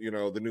and,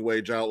 the New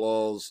Age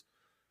Outlaws.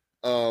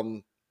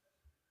 The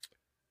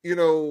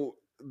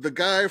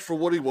guy, for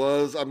what he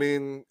was, I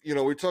mean,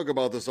 we talk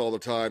about this all the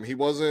time. He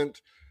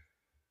wasn't,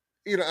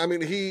 he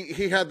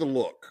had the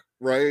look,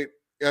 right?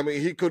 I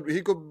mean, he could,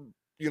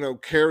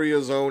 carry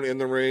his own in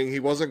the ring. He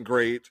wasn't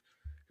great.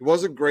 He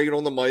wasn't great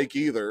on the mic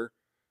either.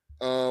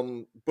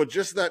 But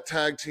just that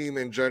tag team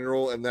in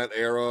general and that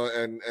era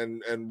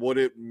and what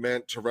it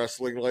meant to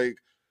wrestling, like,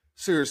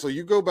 seriously,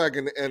 you go back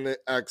and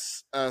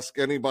ask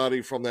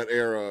anybody from that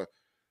era,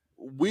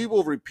 we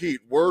will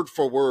repeat word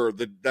for word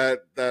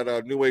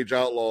that New Age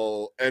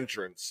Outlaw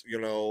entrance,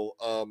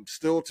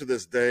 still to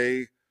this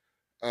day.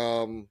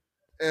 And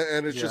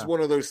it's just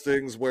one of those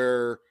things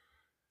where,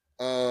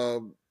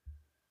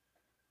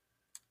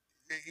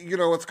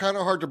 it's kind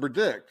of hard to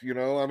predict,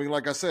 I mean,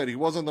 like I said, he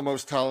wasn't the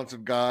most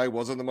talented guy,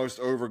 wasn't the most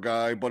over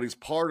guy, but he's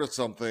part of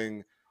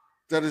something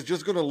that is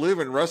just going to live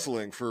in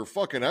wrestling for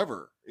fucking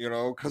ever,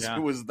 because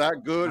it was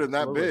that good and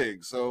that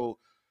big. So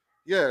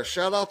yeah,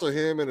 shout out to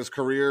him and his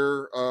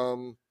career.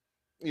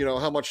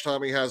 How much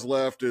time he has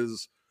left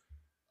is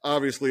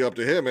obviously up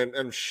to him,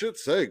 and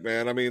shit's sake,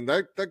 man. I mean,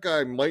 that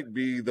guy might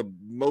be the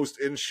most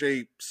in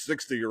shape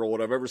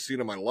 60-year-old I've ever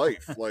seen in my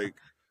life. Like,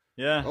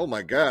 yeah. Oh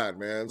my God,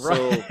 man.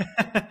 So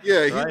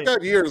yeah, he's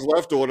got years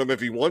left on him if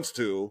he wants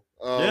to.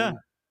 Yeah.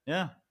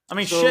 I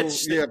mean,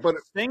 shit. Yeah, but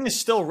Sting is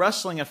still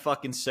wrestling at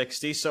fucking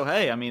 60. So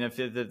hey, I mean, if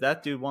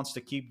that dude wants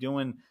to keep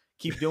doing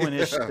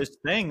his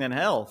thing, then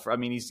hell. I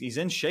mean, he's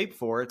in shape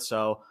for it.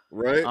 So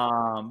right.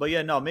 But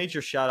yeah, no,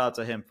 major shout out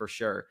to him for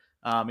sure.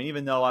 And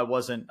even though I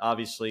wasn't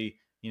obviously,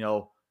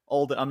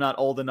 old, I'm not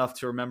old enough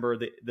to remember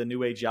the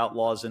New Age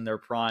Outlaws in their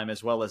prime,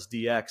 as well as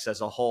DX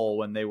as a whole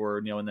when they were,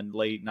 in the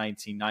late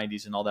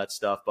 1990s and all that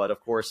stuff. But of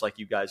course, like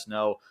you guys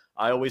know,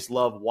 I always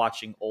love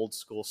watching old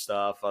school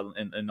stuff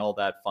and all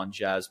that fun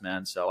jazz,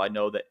 man. So I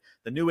know that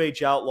the New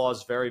Age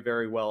Outlaws very,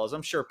 very well, as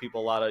I'm sure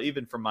people,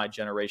 even from my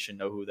generation,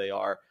 know who they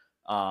are.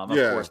 Of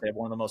course, they have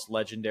one of the most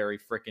legendary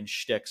freaking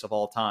shticks of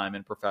all time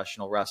in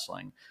professional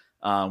wrestling,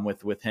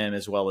 with him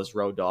as well as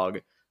Road Dogg.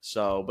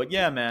 So, but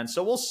yeah, man.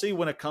 So we'll see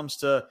when it comes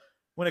to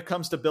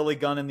Billy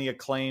Gunn and the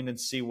Acclaimed, and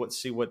see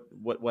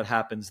what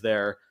happens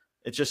there.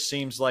 It just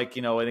seems like,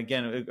 and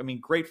again, I mean,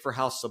 great for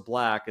House of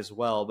Black as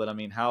well, but I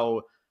mean,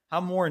 how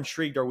more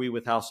intrigued are we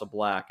with House of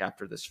Black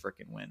after this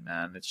freaking win,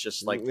 man? It's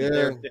just like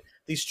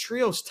these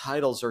trios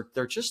titles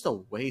they're just a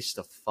waste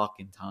of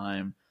fucking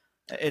time.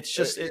 It's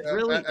just, it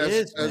really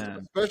is,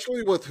 man.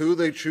 Especially with who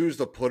they choose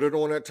to put it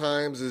on at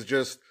times, is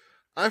just,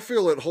 I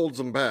feel it holds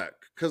them back.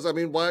 Because, I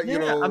mean, why,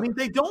 I mean,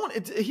 they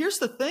don't, here's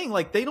the thing,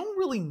 like, they don't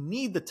really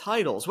need the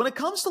titles. When it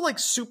comes to, like,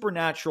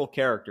 supernatural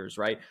characters,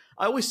 right?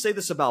 I always say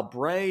this about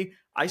Bray.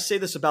 I say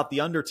this about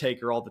The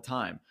Undertaker all the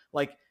time.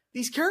 Like,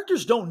 these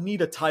characters don't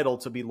need a title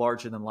to be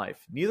larger than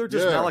life. Neither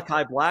does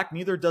Malachi Black.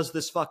 Neither does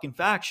this fucking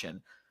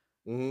faction.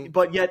 Mm-hmm.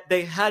 But yet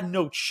they had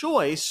no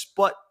choice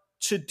but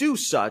to do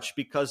such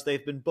because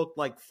they've been booked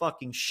like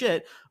fucking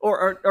shit,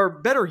 or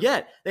better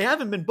yet, they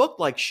haven't been booked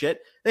like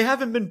shit. They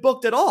haven't been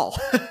booked at all.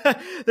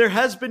 There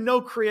has been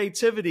no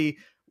creativity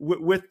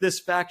with this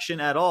faction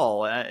at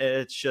all.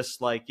 It's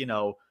just like,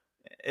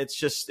 it's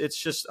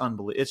just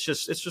unbelievable. It's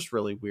just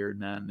really weird,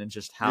 man. And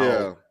just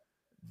how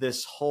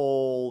this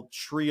whole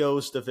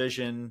trios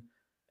division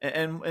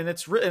and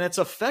it's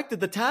affected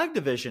the tag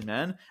division,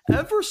 man.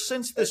 Ever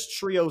since this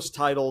trios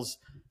titles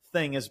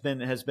thing has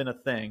been a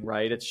thing,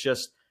 right?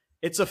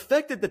 It's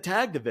affected the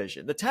tag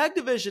division. The tag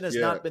division has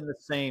not been the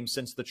same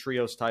since the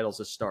trios titles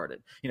has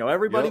started.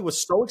 Everybody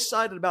was so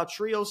excited about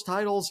trios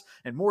titles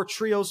and more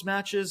trios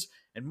matches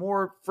and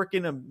more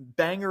freaking a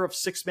banger of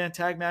 6-man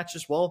tag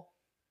matches. Well,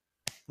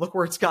 look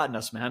where it's gotten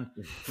us, man.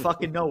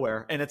 Fucking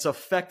nowhere. And it's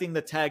affecting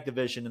the tag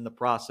division in the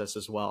process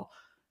as well.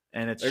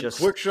 And it's just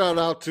quick shout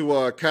out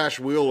to Cash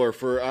Wheeler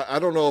for, I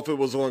don't know if it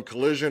was on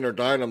Collision or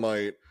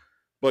Dynamite,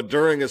 but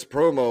during his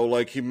promo,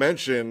 like he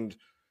mentioned,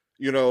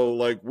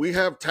 like we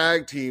have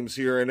tag teams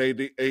here in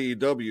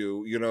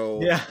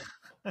AEW,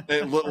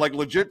 like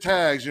legit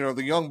tags,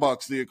 the Young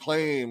Bucks, the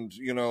Acclaimed,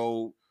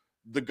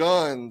 the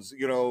Guns,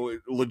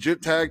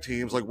 legit tag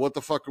teams. Like, what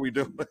the fuck are we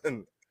doing?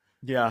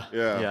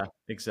 Yeah,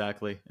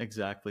 exactly.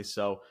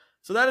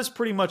 So that is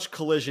pretty much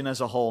Collision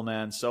as a whole,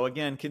 man. So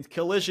again,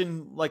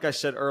 Collision, like I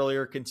said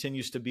earlier,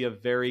 continues to be a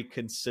very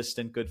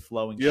consistent, good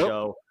flowing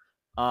show.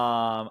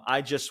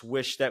 I just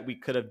wish that we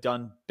could have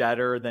done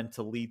better than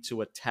to lead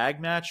to a tag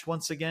match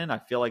once again. I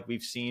feel like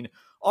we've seen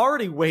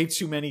already way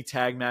too many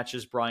tag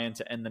matches, Brian,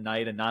 to end the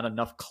night, and not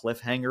enough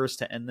cliffhangers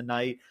to end the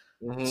night.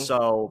 Mm-hmm.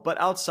 So, but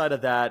outside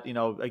of that,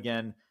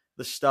 again,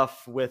 the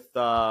stuff with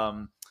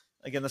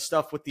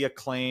the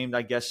Acclaimed,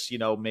 I guess,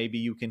 maybe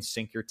you can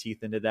sink your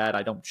teeth into that.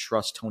 I don't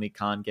trust Tony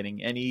Khan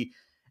getting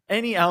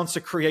any ounce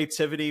of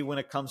creativity when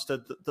it comes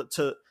to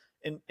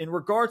in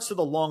regards to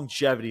the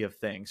longevity of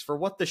things. For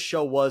what the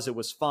show was, it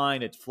was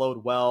fine. It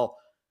flowed well.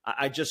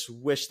 I just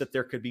wish that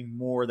there could be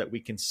more that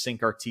we can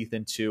sink our teeth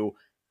into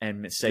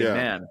and say,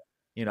 man,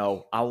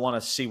 I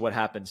want to see what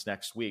happens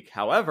next week.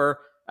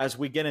 However, as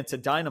we get into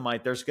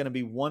Dynamite, there's going to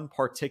be one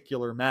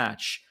particular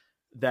match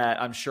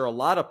that I'm sure a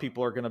lot of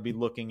people are going to be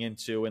looking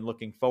into and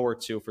looking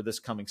forward to for this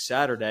coming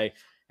Saturday.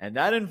 And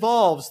that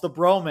involves the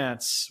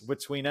bromance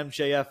between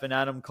MJF and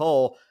Adam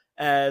Cole,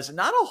 as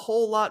not a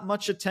whole lot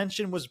much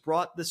attention was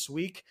brought this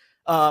week.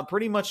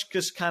 Pretty much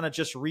just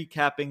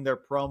recapping their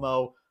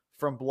promo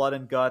from Blood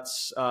and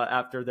Guts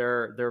after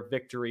their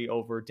victory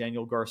over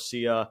Daniel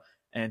Garcia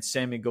and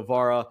Sammy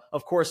Guevara.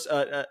 Of course,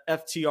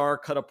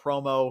 FTR cut a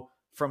promo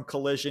from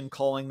Collision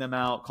calling them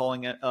out,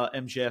 calling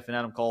MJF and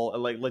Adam Cole.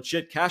 Like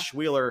legit, Cash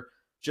Wheeler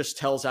just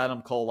tells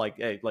Adam Cole, like,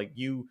 hey, like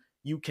you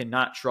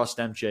cannot trust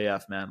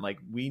MJF, man. Like,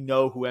 we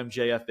know who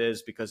MJF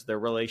is because of their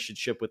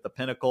relationship with the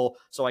Pinnacle.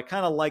 So I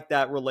kind of like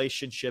that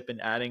relationship and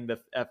adding the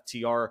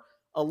FTR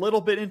a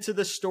little bit into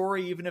the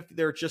story, even if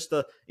they're just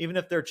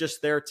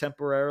there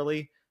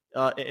temporarily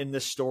in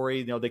this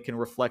story. They can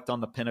reflect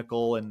on the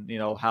Pinnacle and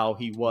how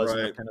he was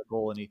in the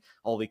Pinnacle, and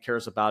all he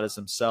cares about is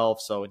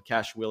himself. So, and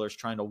Cash Wheeler's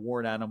trying to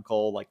warn Adam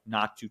Cole like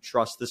not to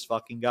trust this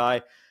fucking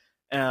guy.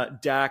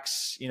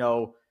 Dax,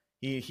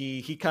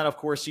 He kind of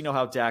course,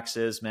 how Dax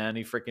is, man.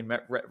 He freaking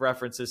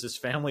references his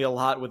family a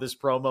lot with his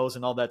promos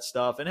and all that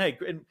stuff. And hey,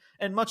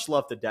 and much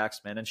love to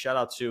Dax, man. And shout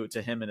out to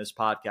him and his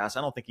podcast.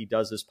 I don't think he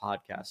does his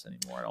podcast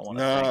anymore. I don't want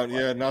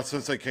to. Not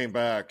since they came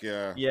back.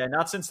 Yeah,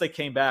 not since they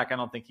came back. I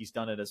don't think he's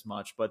done it as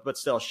much. But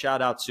still,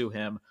 shout out to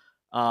him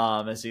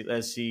as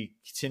he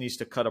continues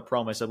to cut a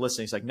promo. I said,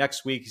 listen, he's like,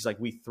 next week, he's like,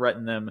 we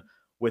threaten them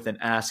with an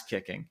ass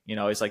kicking.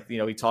 He's like,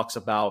 he talks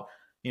about,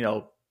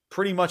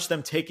 pretty much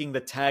them taking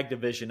the tag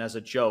division as a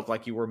joke,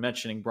 like you were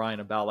mentioning, Brian,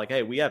 about like,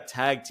 hey, we have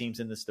tag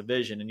teams in this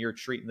division and you're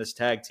treating this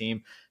tag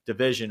team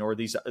division or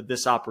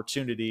this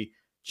opportunity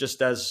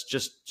just as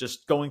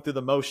just going through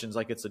the motions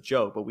like it's a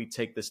joke. But we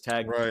take this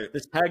tag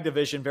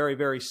division very,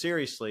 very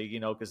seriously,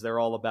 because they're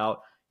all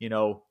about,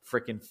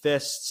 freaking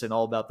fists and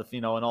all about the,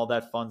 and all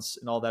that fun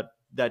and all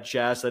that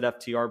jazz that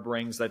FTR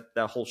brings, that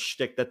whole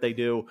shtick that they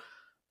do.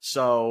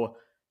 So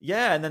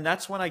yeah, and then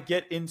that's when I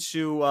get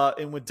into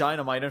in with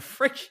Dynamite, and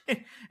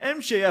freaking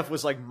MJF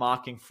was like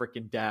mocking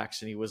freaking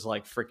Dax, and he was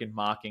like freaking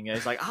mocking it.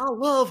 He's like, I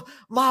love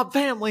my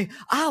family,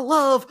 I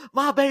love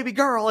my baby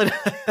girl, and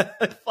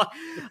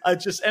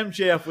just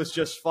MJF was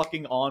just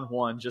fucking on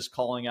one, just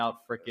calling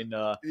out freaking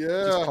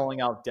just calling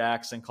out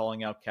Dax and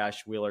calling out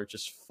Cash Wheeler,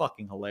 just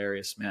fucking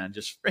hilarious, man.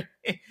 Just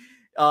freaking.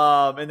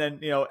 And then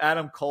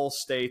Adam Cole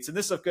states, and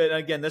this is good.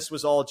 Again, this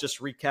was all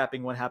just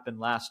recapping what happened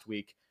last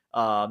week.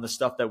 The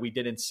stuff that we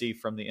didn't see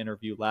from the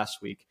interview last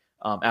week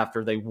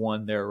after they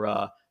won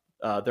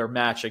their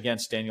match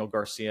against Daniel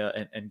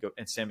Garcia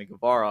and Sammy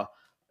Guevara.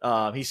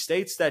 He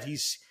states that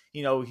he's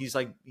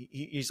like,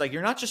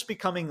 you're not just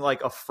becoming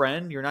like a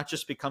friend, you're not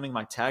just becoming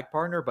my tag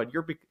partner, but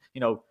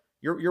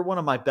you're one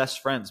of my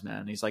best friends,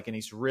 man. He's like, and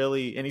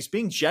he's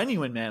being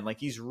genuine, man. Like,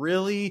 he's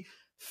really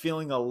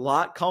feeling a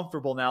lot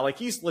comfortable now. Like,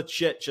 he's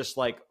legit just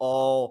like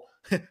all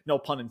no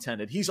pun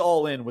intended, he's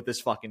all in with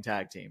this fucking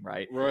tag team,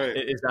 right?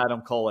 Is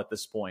Adam Cole at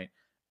this point.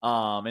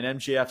 And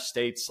MJF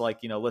states like,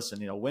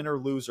 listen, win or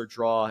lose or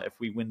draw, if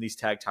we win these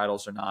tag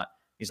titles or not,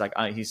 he's like,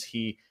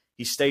 he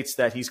states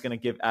that he's going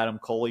to give Adam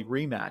Cole a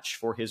rematch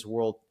for his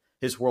world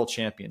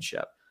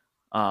championship.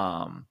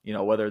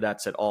 Whether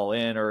that's at All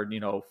In or,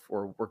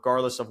 or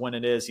regardless of when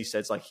it is, he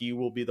says like he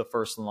will be the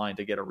first in line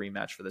to get a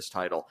rematch for this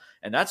title.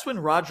 And that's when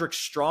Roderick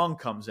Strong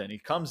comes in. He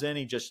comes in,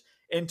 he just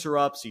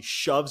interrupts, he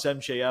shoves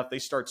MJF. They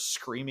start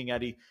screaming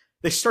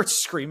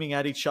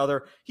at each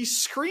other. He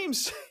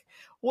screams.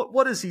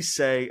 What does he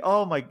say?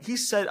 Oh my, he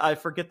said, I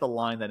forget the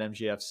line that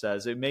MJF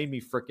says. It made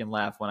me freaking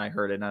laugh when I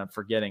heard it, and I'm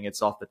forgetting.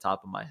 It's off the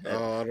top of my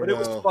head. But it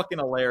was fucking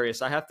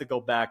hilarious. I have to go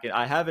back, and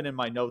I have it in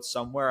my notes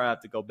somewhere. I have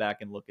to go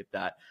back and look at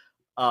that.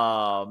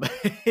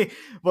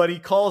 But he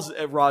calls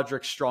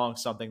Roderick Strong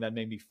something that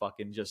made me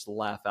fucking just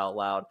laugh out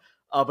loud.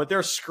 But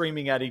they're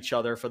screaming at each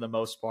other for the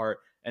most part.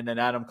 And then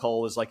Adam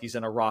Cole is like, he's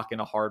in a rock and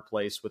a hard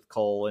place with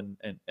Cole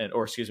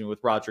with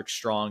Roderick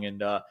Strong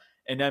and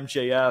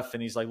MJF,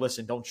 and he's like,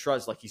 listen, don't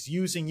trust, like, he's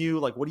using you,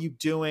 like, what are you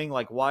doing,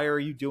 like, why are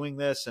you doing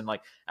this? And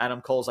like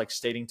Adam Cole's like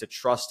stating to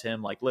trust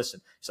him, like,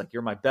 listen, he's like,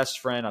 you're my best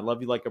friend, I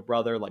love you like a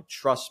brother, like,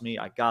 trust me,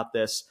 I got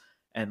this.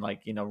 And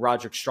like,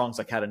 Roderick Strong's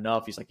like had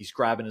enough. He's like, he's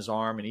grabbing his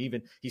arm,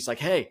 and he's like,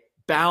 hey,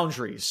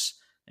 boundaries.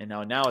 And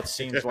now it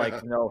seems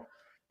like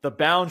the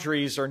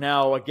boundaries are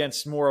now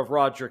against more of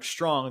Roderick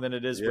Strong than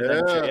it is with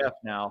MJF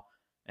now.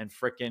 And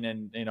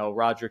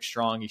Roderick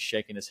Strong, he's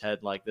shaking his head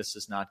like, this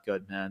is not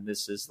good, man.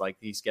 This is like,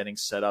 he's getting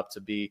set up to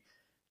be,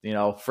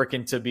 for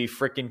MJF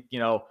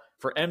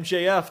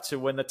to,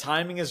 when the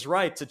timing is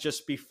right, to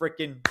just be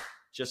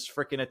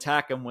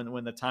attack him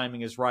when the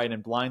timing is right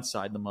and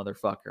blindside the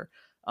motherfucker.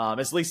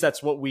 At least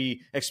that's what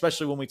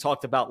especially when we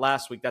talked about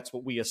last week, that's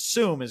what we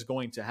assume is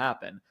going to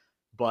happen.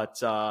 But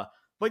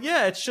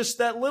yeah, it's just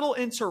that little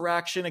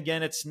interaction.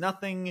 Again, it's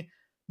nothing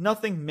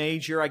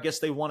major. I guess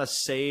they want to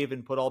save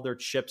and put all their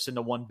chips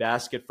into one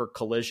basket for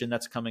Collision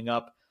that's coming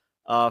up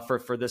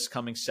for this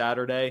coming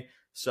Saturday.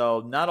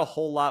 So not a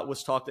whole lot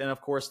was talked. And of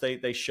course,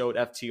 they showed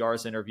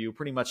FTR's interview,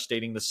 pretty much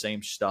stating the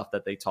same stuff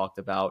that they talked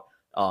about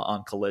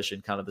on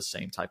Collision, kind of the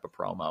same type of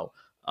promo.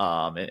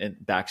 And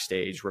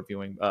backstage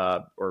reviewing,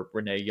 or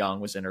Renee Young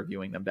was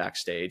interviewing them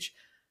backstage.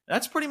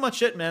 That's pretty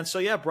much it, man. So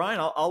yeah, Brian,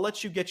 I'll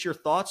let you get your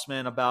thoughts,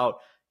 man, about,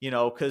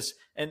 because,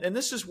 and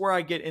this is where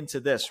I get into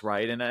this,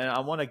 right? And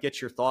I want to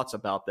get your thoughts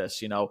about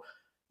this.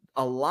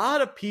 A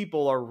lot of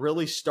people are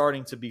really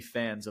starting to be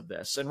fans of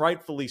this, and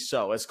rightfully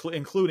so,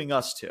 including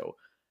us too.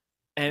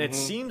 And it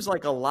seems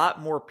like a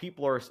lot more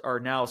people are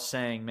now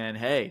saying, man,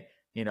 hey,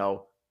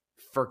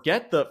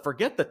 forget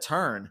the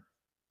turn.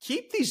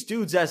 Keep these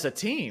dudes as a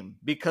team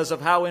because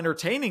of how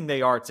entertaining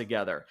they are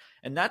together.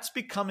 And that's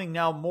becoming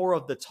now more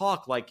of the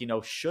talk. Like,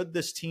 should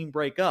this team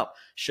break up?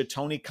 Should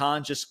Tony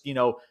Khan just,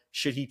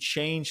 should he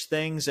change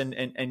things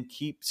and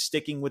keep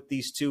sticking with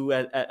these two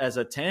as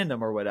a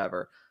tandem or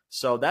whatever?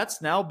 So that's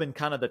now been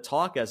kind of the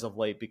talk as of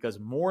late, because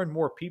more and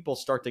more people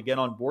start to get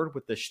on board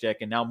with this shtick,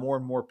 and now more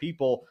and more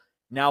people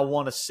now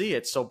want to see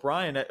it. So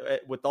Brian,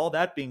 with all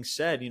that being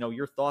said,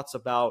 your thoughts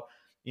about,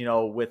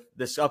 with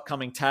this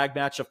upcoming tag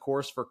match, of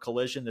course, for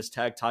Collision, this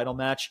tag title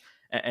match,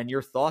 and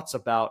your thoughts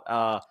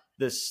about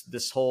this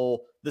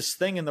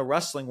thing in the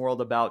wrestling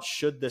world about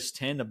should this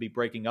tandem be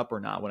breaking up or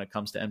not when it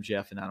comes to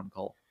MJF and Adam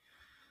Cole?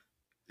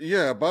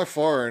 Yeah, by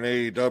far in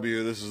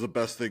AEW, this is the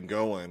best thing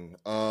going.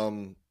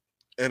 And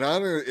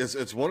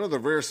it's one of the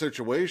rare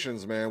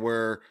situations, man,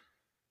 where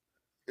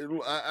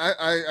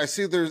I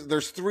see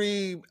there's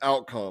three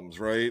outcomes,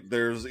 right?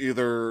 There's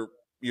either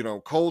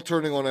Cole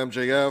turning on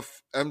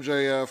MJF,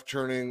 MJF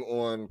turning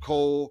on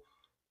Cole,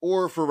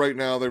 or for right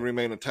now, they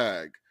remain a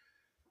tag.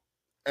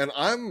 And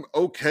I'm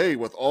okay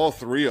with all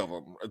three of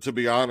them, to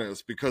be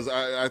honest, because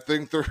I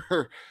think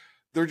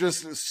they're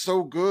just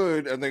so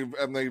good,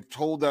 and they've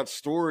told that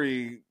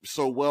story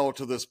so well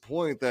to this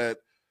point that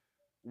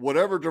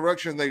whatever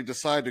direction they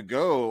decide to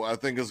go, I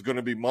think is going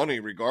to be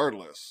money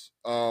regardless.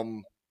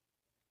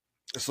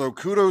 So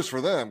kudos for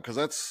them, because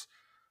it's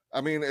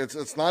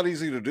not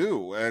easy to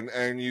do, and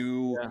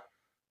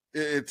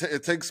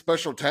it takes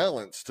special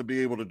talents to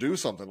be able to do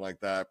something like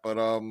that. But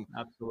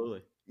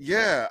absolutely,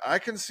 yeah, I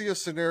can see a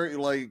scenario,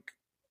 like,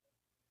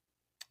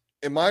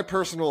 in my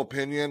personal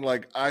opinion,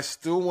 like, I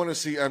still want to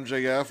see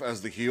MJF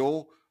as the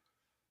heel,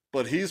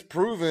 but he's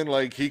proven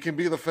like he can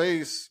be the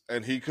face,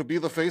 and he could be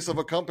the face of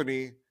a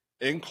company,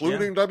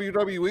 including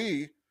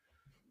WWE.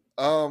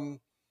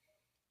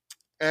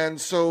 And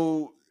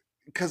so,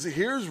 because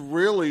here's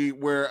really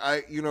where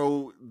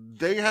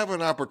they have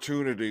an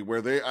opportunity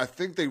where I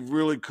think they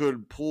really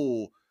could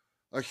pull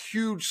a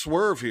huge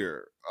swerve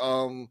here.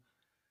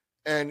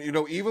 And,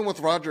 even with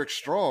Roderick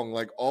Strong,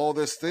 like, all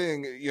this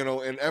thing,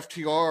 and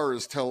FTR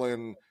is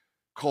telling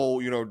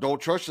Cole, don't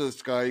trust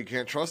this guy. You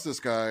can't trust this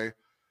guy.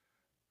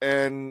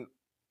 And,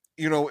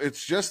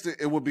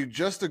 it would be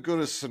just as good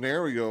a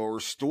scenario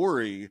or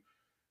story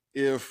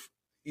if,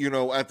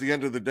 at the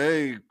end of the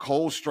day,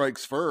 Cole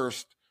strikes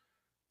first.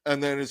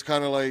 And then it's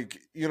kind of like,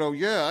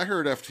 yeah, I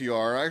heard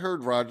FTR. I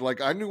heard Rod.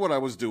 Like, I knew what I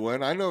was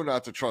doing. I know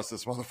not to trust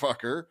this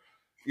motherfucker,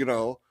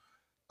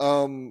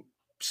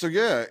 So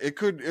yeah, it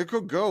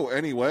could go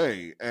any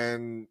way,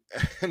 and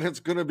and it's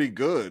gonna be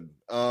good.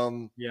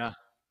 Yeah.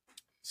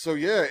 So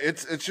yeah,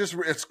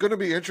 it's gonna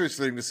be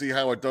interesting to see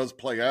how it does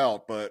play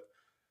out. But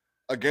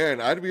again,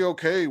 I'd be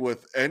okay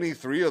with any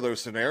three of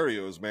those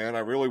scenarios, man. I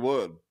really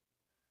would.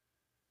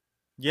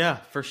 Yeah,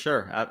 for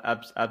sure.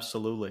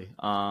 Absolutely.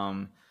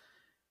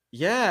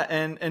 Yeah,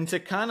 and to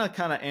kind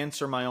of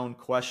answer my own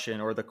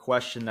question, or the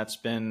question that's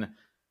been,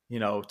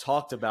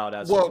 talked about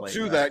as of Well, late,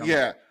 to right? that,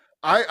 yeah,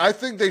 I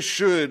think they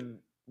should.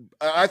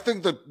 I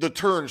think the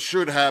turn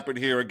should happen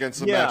here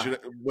against the match Yeah.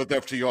 with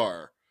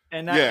FTR.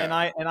 And Yeah,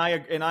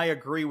 I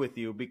agree with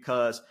you,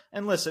 because,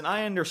 and listen,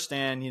 I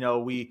understand,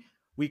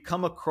 we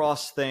come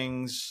across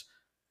things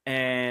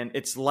and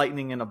it's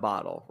lightning in a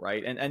bottle,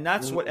 right? And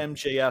that's what Mhm.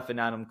 MJF and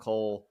Adam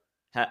Cole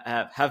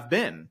have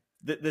been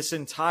this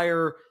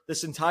entire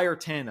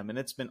tandem, and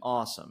it's been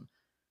awesome.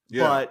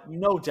 yeah, But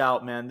no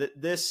doubt, man,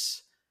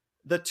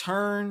 the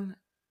turn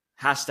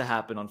has to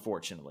happen.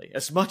 Unfortunately,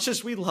 as much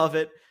as we love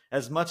it,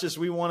 as much as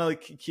we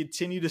want to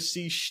continue to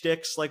see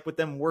shticks like with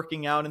them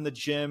working out in the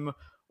gym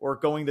or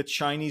going to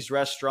Chinese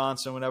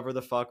restaurants and whatever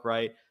the fuck,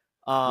 right?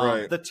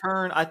 right, The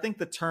turn, I think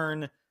the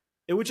turn,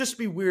 it would just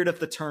be weird if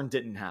the turn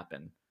didn't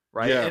happen,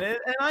 right? yeah,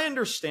 And I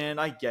understand,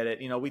 I get it.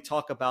 We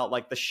talk about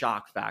like the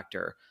shock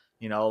factor,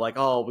 like,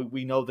 oh,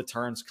 we know the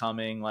turn's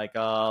coming, like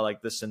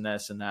this and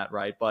this and that,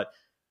 right? But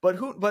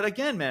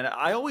again, man,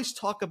 I always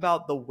talk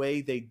about the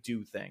way they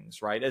do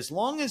things, right? As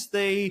long as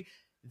they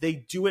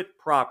do it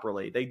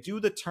properly, they do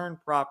the turn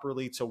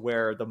properly to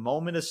where the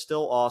moment is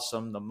still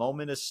awesome, the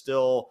moment is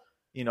still,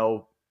 you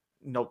know,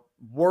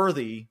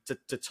 worthy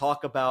to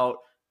talk about,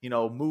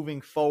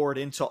 moving forward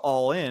into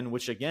All In,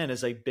 which again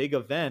is a big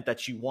event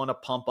that you want to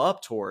pump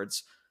up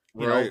towards,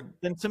 right.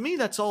 then to me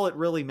that's all it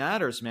really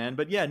matters, man.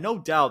 But yeah, no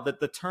doubt that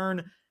the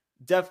turn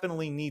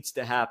definitely needs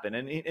to happen.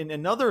 And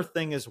another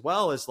thing as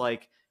well is,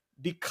 like,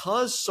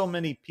 because so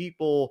many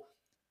people,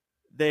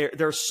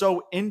 they're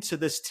so into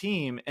this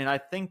team, and I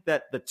think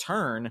that the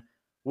turn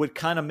would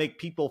kind of make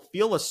people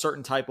feel a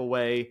certain type of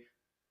way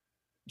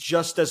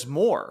just as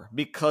more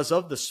because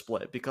of the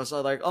split, because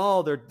they're like,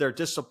 oh, they're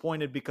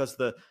disappointed because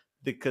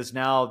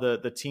now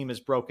the team is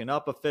broken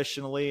up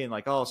officially, and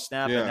like, oh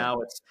snap, and Yeah,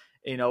 now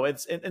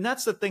and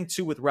that's the thing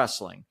too with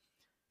wrestling.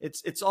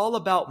 It's all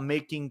about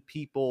making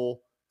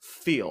people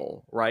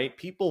feel, right.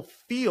 People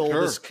feel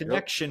this sure. Yep.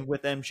 connection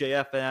with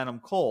MJF and Adam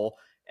Cole,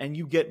 and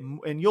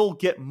you'll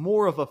get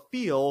more of a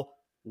feel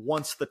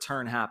once the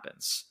turn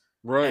happens.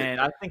 Right. And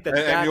I think that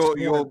And that's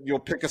more. you'll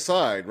pick a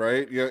side,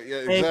 right? Yeah, yeah,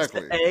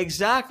 exactly.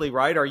 Exactly,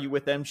 right. Are you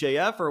with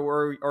MJF,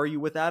 or are you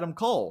with Adam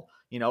Cole?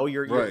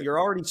 Right. You're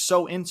already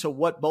so into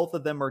what both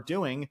of them are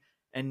doing,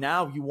 and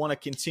now you want to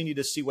continue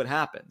to see what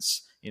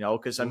happens.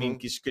 Because I mean, Hmm.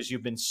 because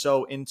you've been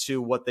so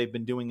into what they've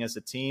been doing as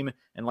a team,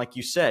 and like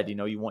you said,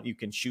 you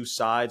can choose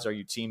sides. Are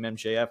you team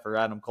MJF or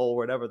Adam Cole,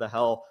 whatever the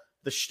hell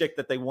the shtick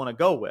that they want to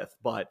go with?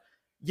 But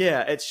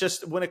yeah, it's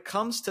just when it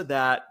comes to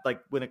that,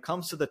 like when it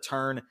comes to the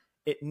turn,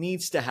 it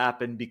needs to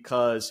happen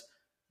because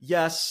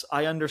yes,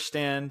 I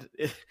understand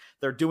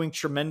they're doing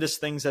tremendous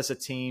things as a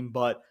team,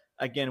 but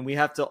again, we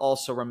have to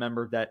also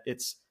remember that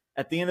it's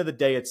at the end of the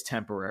day, it's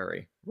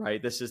temporary,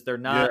 right? They're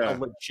not a Yeah.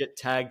 legit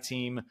tag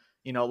team,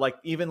 like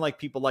even like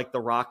people like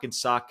the Rock and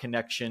Sock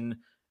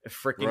Connection,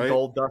 freaking Right.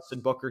 Gold Dust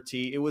and Booker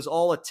T. It was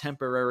all a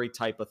temporary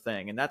type of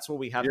thing. And that's what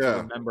we have to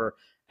Yeah. remember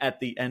at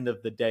the end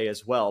of the day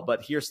as well.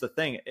 But here's the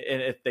thing,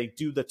 and if they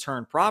do the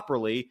turn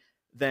properly,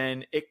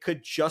 then it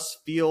could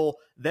just feel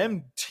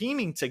them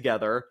teaming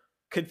together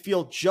could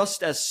feel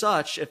just as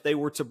such if they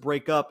were to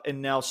break up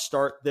and now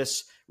start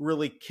this,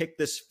 really kick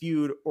this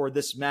feud or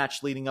this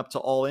match leading up to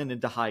All In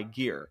into high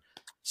gear.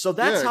 So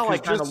that's Yeah. how I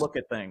Because kind of just look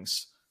at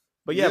things.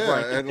 But yeah,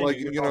 Brian, yeah, and continue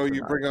like your thoughts on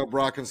you that. bring up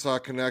Rock and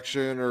Sock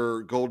Connection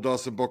or Gold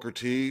Dust and Booker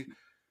T.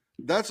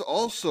 That's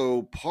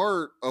also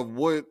part of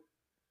what,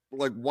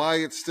 like, why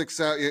it sticks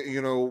out.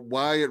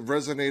 Why it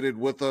resonated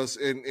with us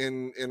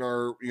in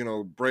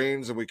our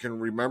brains, and we can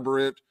remember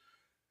it,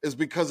 is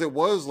because it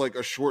was like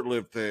a short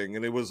lived thing,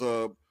 and it was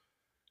a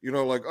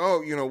like,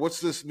 oh, what's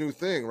this new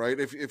thing, right?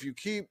 If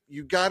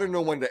you got to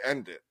know when to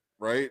end it,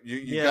 right? You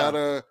Yeah,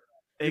 gotta,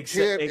 you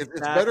can't. It's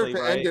better exactly to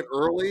end right. it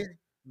early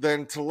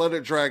than to let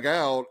it drag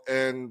out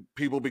and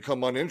people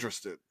become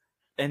uninterested.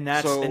 And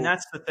So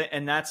that's the thing,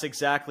 and that's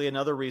exactly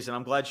another reason.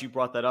 I'm glad you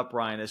brought that up,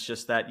 Brian. It's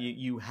just that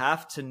you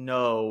have to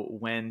know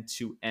when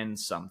to end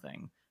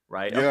something,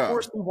 right? Of yeah,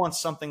 course, we want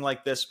something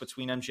like this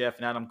between MJF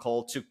and Adam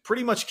Cole to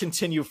pretty much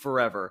continue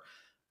forever,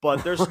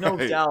 but there's no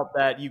right, doubt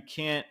that you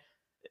can't.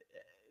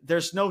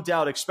 There's no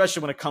doubt,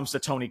 especially when it comes to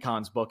Tony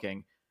Khan's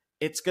booking,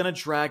 it's going to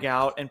drag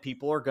out and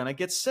people are going to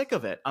get sick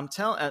of it. I'm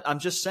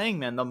just saying,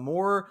 man, the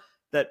more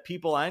that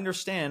people, I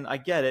understand, I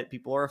get it.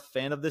 People are a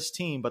fan of this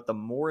team, but the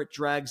more it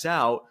drags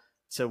out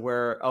to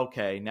where,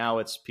 okay, now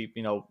it's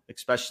people,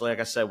 especially like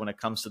I said, when it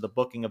comes to the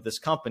booking of this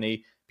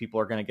company,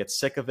 people are going to get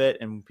sick of it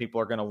and people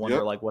are going to wonder,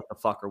 yep, like, what the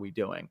fuck are we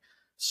doing?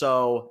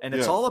 So, and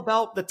it's yeah, all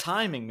about the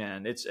timing,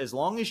 man. It's as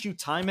long as you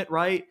time it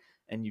right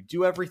and you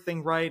do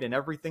everything right and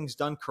everything's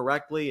done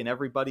correctly and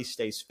everybody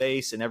stays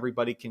face and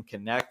everybody can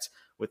connect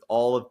with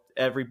all of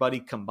everybody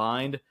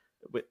combined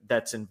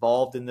that's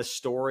involved in this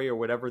story or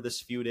whatever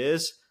this feud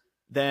is,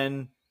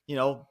 then,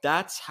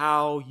 that's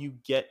how you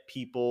get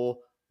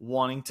people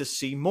wanting to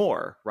see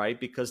more, right?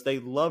 Because they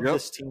love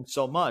this team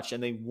so much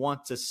and they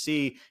want to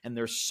see, and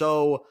they're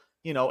so,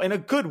 in a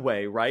good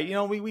way,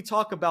 right? We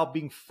talk about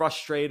being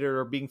frustrated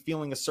or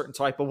feeling a certain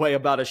type of way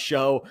about a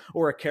show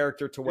or a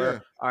character to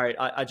where, all right,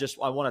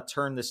 I want to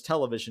turn this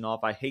television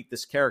off. I hate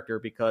this character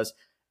because,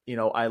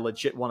 I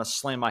legit want to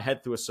slam my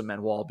head through a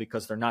cement wall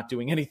because they're not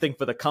doing anything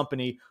for the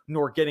company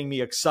nor getting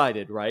me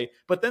excited, right?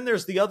 But then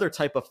there's the other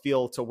type of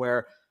feel to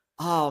where,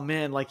 oh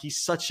man, like he's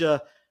such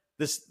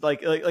this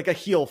like a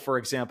heel, for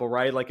example,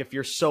 right? Like if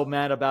you're so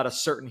mad about a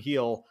certain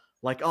heel,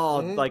 like,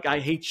 like I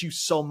hate you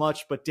so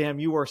much, but damn,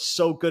 you are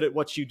so good at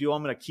what you do.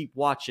 I'm going to keep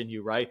watching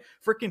you, right?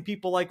 Freaking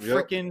people like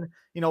freaking,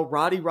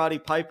 Roddy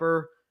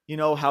Piper,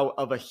 how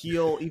of a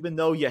heel, even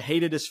though you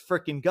hated his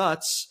freaking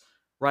guts,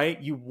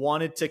 right? You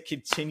wanted to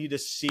continue to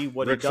see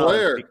what Ric he does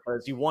Flair.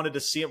 Because you wanted to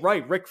see it,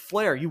 right? Ric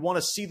Flair. You want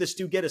to see this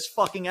dude get his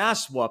fucking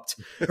ass whooped,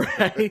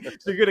 right?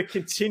 So you're going to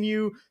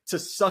continue to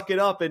suck it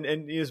up.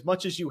 And as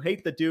much as you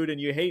hate the dude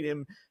and you hate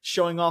him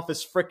showing off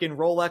his freaking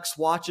Rolex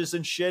watches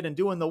and shit and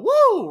doing the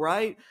woo,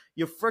 right?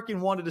 You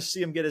freaking wanted to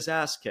see him get his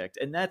ass kicked.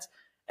 And that's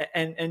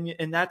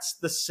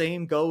the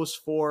same goes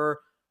for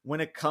when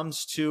it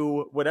comes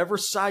to whatever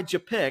side you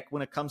pick,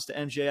 when it comes to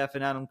MJF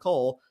and Adam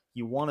Cole.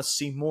 You want to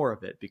see more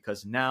of it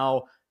because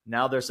now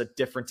there's a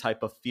different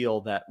type of feel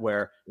that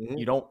where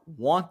you don't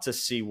want to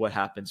see what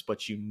happens,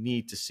 but you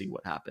need to see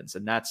what happens.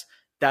 And that's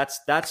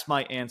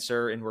my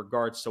answer in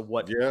regards to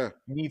what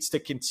needs to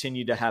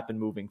continue to happen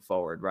moving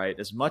forward, right?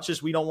 As much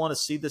as we don't want to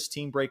see this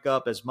team break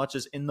up, as much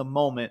as in the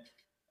moment,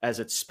 as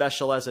it's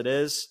special as it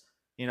is,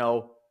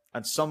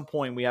 at some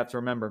point we have to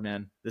remember,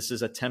 man, this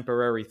is a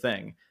temporary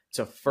thing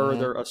to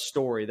further a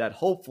story that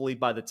hopefully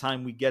by the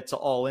time we get to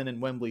All In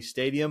Wembley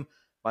Stadium,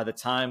 by the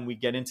time we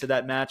get into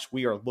that match,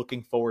 we are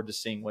looking forward to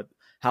seeing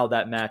how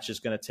that match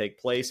is going to take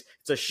place.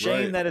 It's a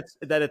shame that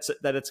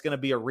it's going to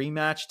be a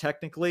rematch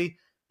technically,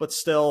 but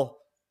still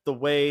the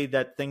way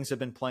that things have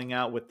been playing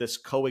out with this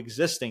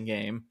coexisting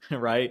game,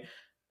 right?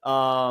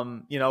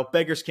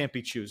 Beggars can't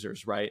be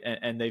choosers, right?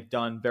 And they've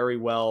done very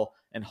well,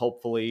 and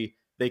hopefully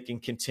they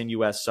can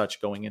continue as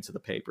such going into the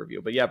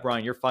pay-per-view. But yeah,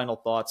 Brian, your final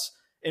thoughts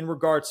in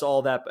regards to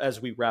all that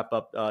as we wrap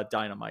up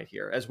Dynamite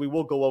here, as we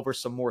will go over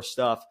some more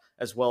stuff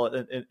as well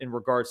in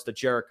regards to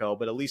Jericho,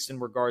 but at least in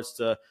regards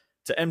to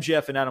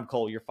MJF and Adam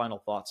Cole, your final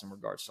thoughts in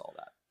regards to all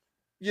that.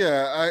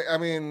 Yeah, I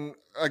mean,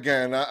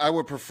 again, I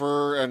would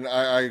prefer, and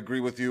I agree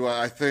with you.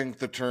 I think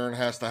the turn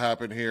has to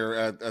happen here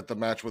at the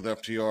match with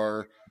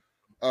FTR.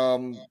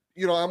 I'm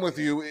with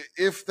you.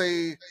 If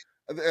they,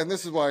 and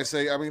this is why I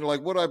say, I mean,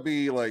 like, would I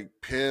be like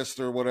pissed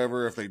or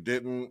whatever if they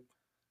didn't?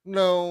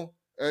 No.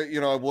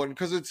 I wouldn't,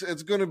 because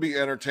it's going to be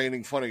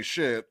entertaining, funny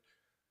shit.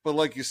 But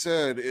like you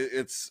said,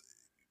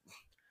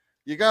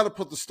 you got to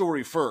put the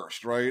story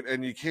first, right?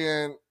 And you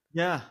can't.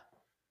 Yeah.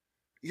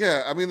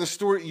 I mean, the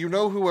story. You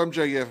know who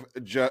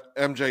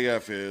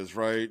MJF is,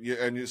 right?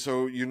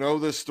 So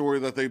this story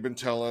that they've been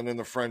telling and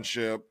the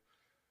friendship.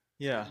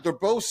 Yeah. They're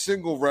both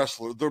single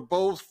wrestlers. They're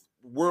both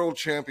world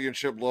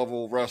championship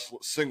level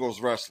singles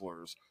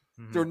wrestlers.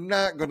 Mm-hmm. They're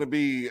not going to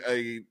be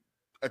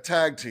a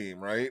tag team,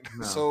 right?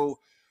 No. So.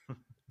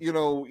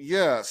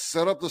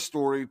 Set up the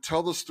story,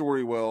 tell the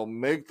story well,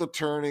 make the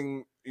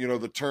turning,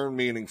 the turn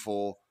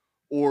meaningful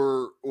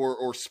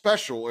or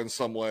special in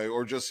some way,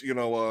 or just,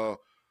 a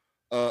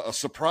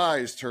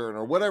surprise turn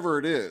or whatever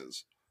it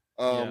is.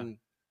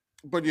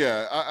 But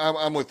yeah,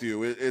 I'm with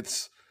you.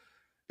 It's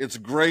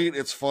great.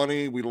 It's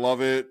funny. We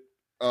love it.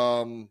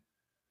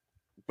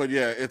 But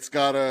yeah, it's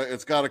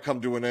gotta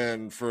come to an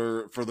end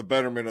for the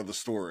betterment of the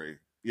story.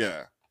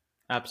 Yeah.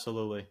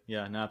 Absolutely.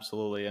 Yeah,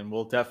 absolutely. And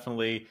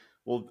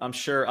I'm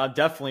sure I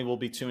definitely will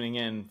be tuning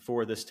in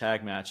for this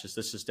tag match, as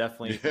this is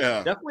definitely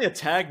a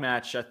tag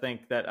match. I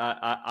think that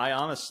I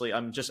honestly,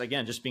 I'm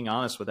just being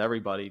honest with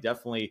everybody,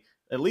 definitely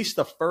at least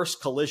the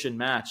first Collision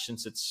match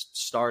since it's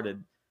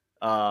started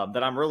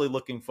that I'm really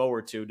looking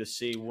forward to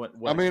see what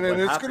I mean, and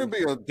it's going to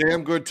be a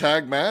damn good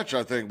tag match,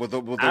 I think, with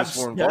those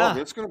four involved.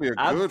 It's going to be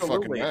a good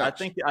fucking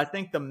match. I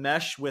think the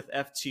mesh with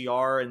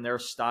FTR and their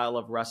style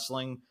of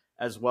wrestling,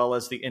 as well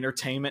as the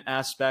entertainment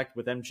aspect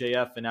with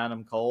MJF and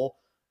Adam Cole,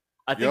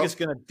 I think it's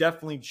going to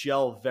definitely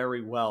gel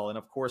very well. And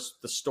of course,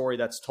 the story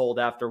that's told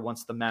after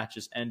once the match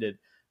is ended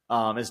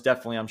is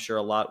definitely, I'm sure,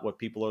 a lot what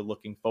people are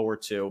looking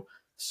forward to.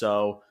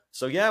 So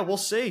yeah, we'll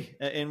see.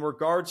 In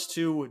regards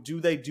to, do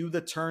they do the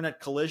turn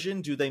at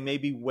Collision? Do they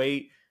maybe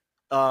wait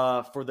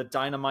for the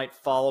Dynamite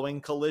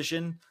following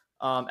Collision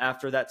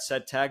after that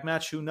said tag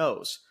match? Who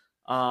knows?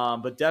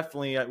 But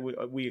definitely,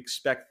 we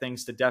expect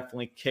things to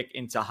definitely kick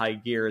into high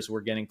gear as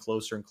we're getting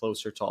closer and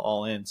closer to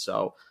All In.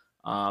 So.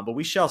 But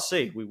we shall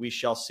see. We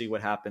shall see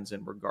what happens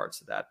in regards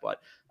to that.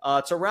 But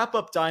to wrap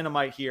up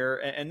Dynamite here,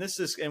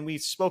 and we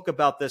spoke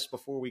about this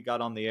before we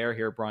got on the air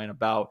here, Brian,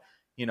 about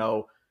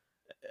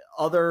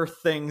other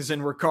things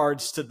in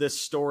regards to this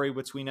story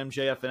between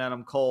MJF and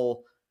Adam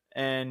Cole,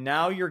 and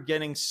now you're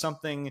getting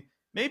something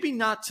maybe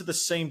not to the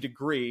same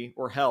degree,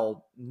 or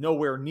hell,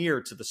 nowhere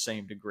near to the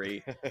same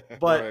degree,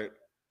 but Right.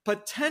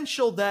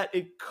 potential that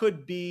it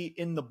could be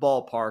in the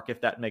ballpark,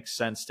 if that makes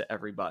sense to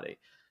everybody.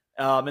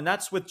 And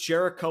that's with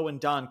Jericho and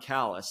Don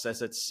Callis,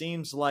 as it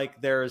seems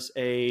like there's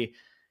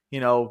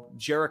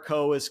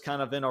Jericho is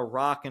kind of in a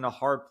rock and a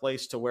hard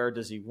place to where,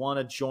 does he want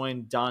to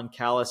join Don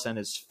Callis and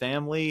his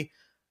family?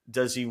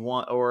 Does he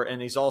want,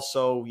 and he's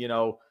also,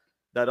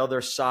 that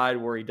other side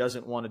where he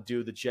doesn't want to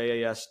do the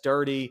J.A.S.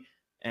 dirty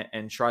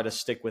and try to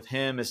stick with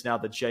him, is now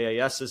the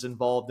J.A.S. is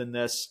involved in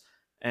this.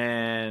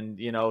 And,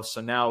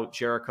 so now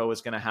Jericho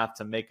is going to have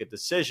to make a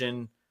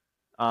decision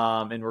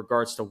in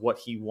regards to what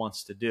he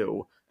wants to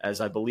do, as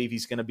I believe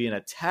he's going to be in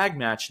a tag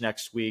match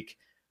next week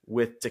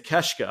with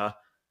Takeshita,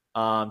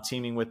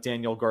 teaming with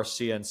Daniel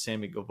Garcia and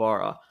Sammy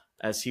Guevara,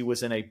 as he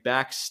was in a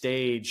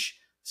backstage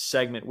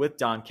segment with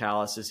Don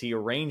Callis as he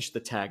arranged the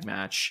tag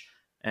match.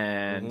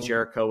 And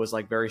Jericho was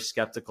like very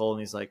skeptical,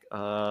 and he's like,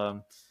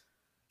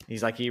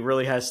 he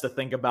really has to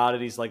think about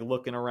it. He's like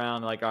looking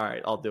around like, all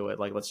right, I'll do it.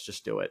 Like, let's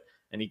just do it.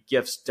 And he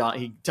gifts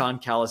Don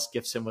Callis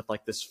gifts him with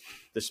like this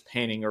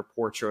painting or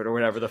portrait or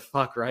whatever the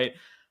fuck, right?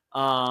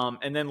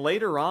 And then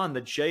later on,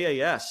 the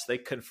J.A.S., they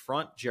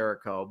confront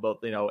Jericho,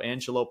 both,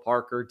 Angelo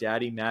Parker,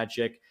 Daddy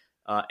Magic,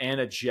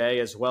 Anna Jay,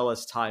 as well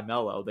as Ty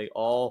Mello. They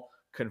all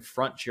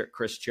confront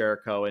Chris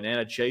Jericho, and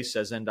Anna Jay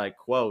says, and I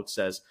quote,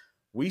 says,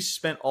 "We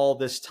spent all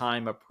this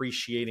time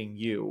appreciating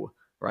you,"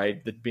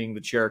 right? That being the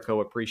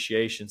Jericho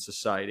Appreciation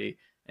Society.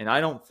 "And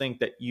I don't think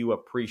that you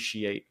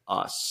appreciate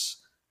us."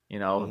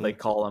 They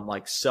call him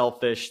like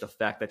selfish. The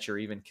fact that you're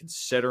even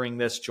considering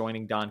this,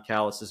 joining Don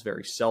Callis, is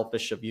very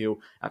selfish of you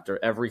after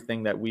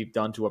everything that we've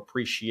done to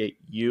appreciate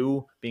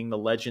you being the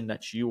legend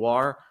that you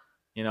are,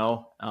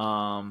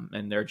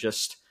 and they're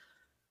just,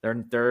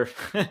 they're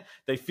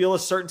they feel a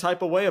certain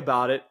type of way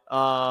about it.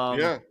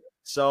 Yeah.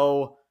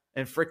 So,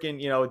 and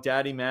freaking,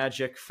 Daddy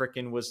Magic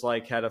freaking was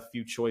like, had a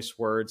few choice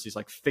words. He's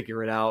like,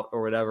 "Figure it out,"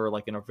 or whatever,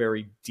 like in a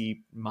very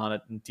deep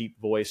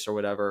voice or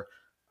whatever.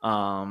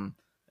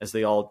 As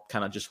they all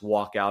kind of just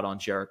walk out on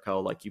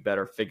Jericho, like, "You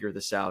better figure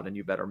this out, and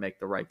you better make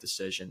the right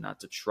decision not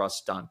to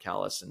trust Don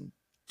Callis and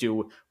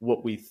do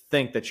what we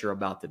think that you're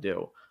about to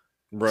do."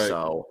 Right.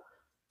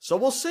 So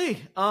we'll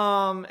see.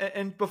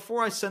 And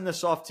before I send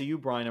this off to you,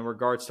 Brian, in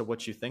regards to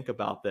what you think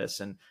about this,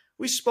 and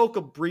we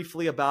spoke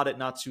briefly about it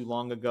not too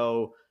long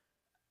ago,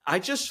 I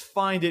just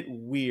find it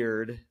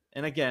weird.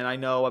 And again, I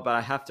know, but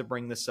I have to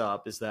bring this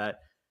up, is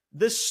that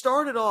this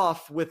started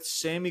off with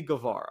Sammy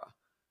Guevara.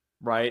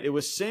 Right? It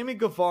was Sammy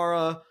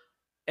Guevara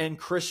and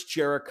Chris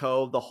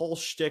Jericho. The whole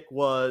shtick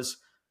was,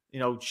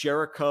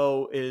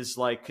 Jericho is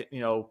like,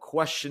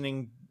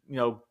 questioning,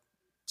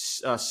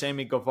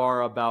 Sammy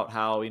Guevara about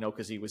how,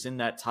 because he was in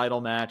that title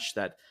match,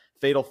 that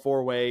fatal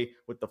 4-way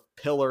with the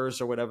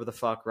pillars or whatever the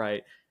fuck,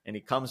 right? And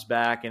he comes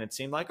back, and it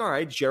seemed like, all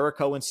right,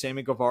 Jericho and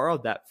Sammy Guevara,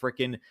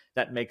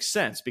 that makes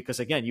sense, because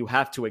again, you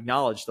have to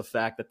acknowledge the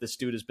fact that this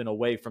dude has been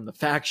away from the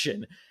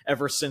faction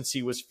ever since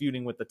he was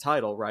feuding with the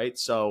title, right?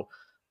 So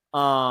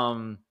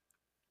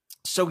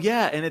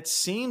yeah, and it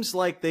seems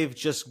like they've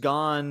just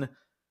gone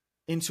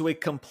into a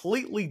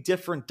completely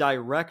different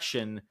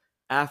direction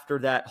after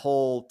that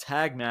whole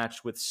tag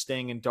match with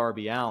Sting and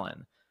Darby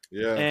Allin.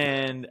 Yeah.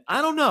 And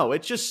I don't know,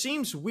 it just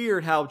seems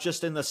weird how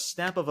just in the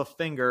snap of a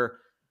finger,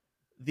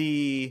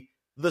 the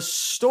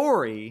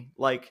story,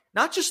 like,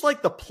 not just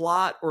like the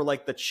plot or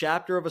like the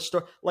chapter of a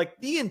story, like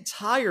the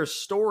entire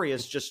story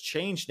has just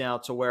changed now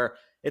to where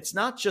it's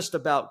not just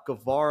about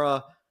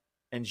Guevara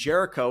and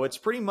Jericho. It's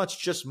pretty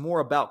much just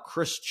more about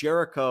Chris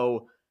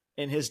Jericho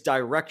and his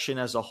direction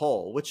as a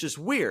whole, which is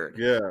weird.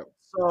 Yeah.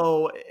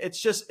 So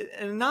it's just,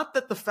 and not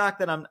that the fact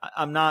that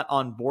I'm not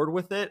on board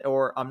with it,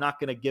 or I'm not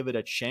going to give it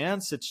a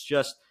chance. It's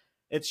just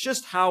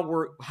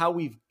how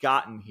we've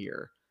gotten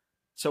here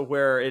to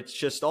where it's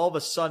just all of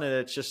a sudden,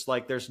 it's just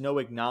like, there's no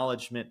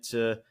acknowledgement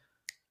to,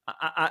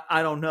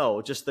 I don't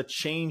know, just the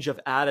change of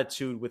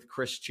attitude with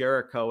Chris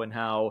Jericho, and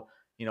how,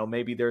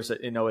 maybe there's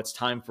it's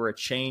time for a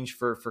change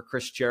for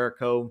Chris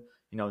Jericho,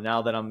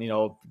 now that I'm,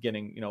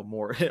 getting,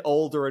 more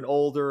older and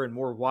older and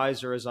more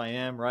wiser as I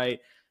am. Right.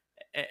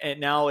 And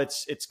now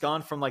it's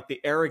gone from like the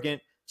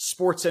arrogant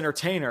sports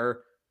entertainer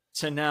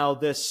to now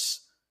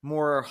this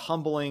more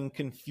humbling,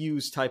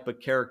 confused type of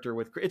character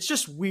it's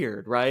just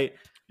weird. Right.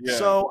 Yeah.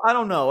 So I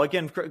don't know.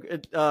 Again,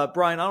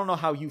 Brian, I don't know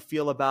how you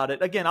feel about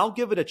it. Again, I'll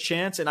give it a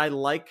chance, and I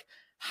like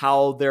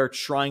how they're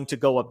trying to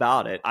go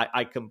about it.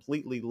 I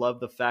completely love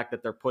the fact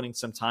that they're putting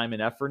some time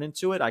and effort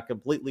into it. I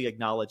completely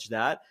acknowledge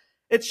that.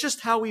 It's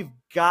just how we've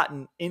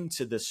gotten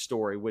into this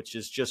story, which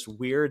is just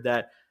weird.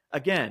 That,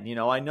 again,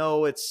 I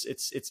know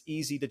it's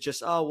easy to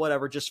just, oh,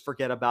 whatever, just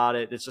forget about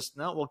it. It's just,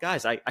 no, well,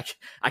 guys, I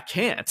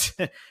can't.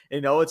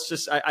 It's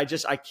just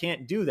I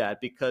can't do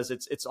that, because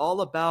it's all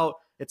about,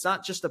 it's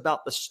not just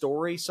about the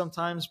story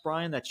sometimes,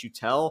 Brian, that you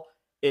tell.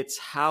 It's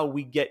how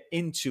we get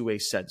into a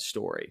said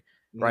story.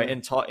 Right.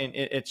 And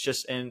it's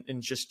just,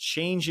 and just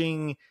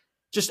changing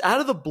just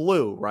out of the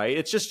blue. Right.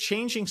 It's just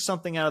changing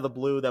something out of the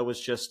blue that was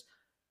just,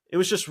 it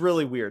was just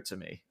really weird to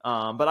me.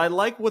 But I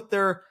like what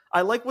they're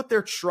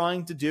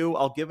trying to do.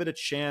 I'll give it a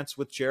chance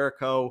with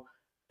Jericho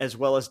as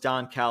well as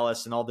Don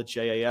Callis and all the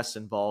JAS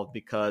involved,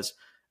 because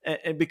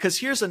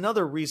here's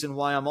another reason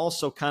why I'm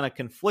also kind of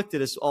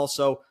conflicted is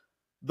also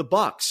the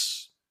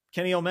Bucks,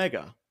 Kenny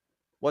Omega.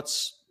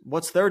 What's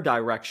their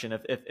direction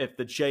if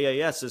the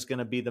JAS is going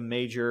to be the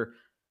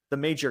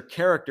major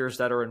characters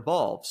that are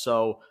involved?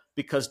 So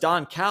because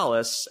Don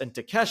Callis and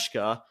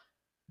Takeshita,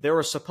 they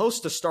were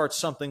supposed to start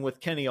something with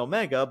Kenny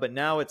Omega, but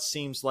now it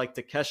seems like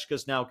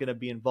Takeshita's now going to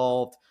be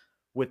involved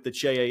with the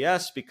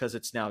JAS because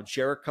it's now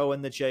Jericho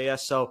and the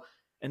JAS. So,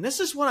 and this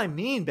is what I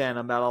mean, Ben,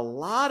 about a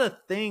lot of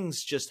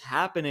things just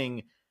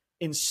happening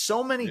in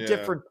so many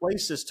different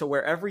places to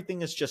where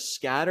everything is just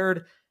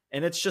scattered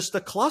and it's just a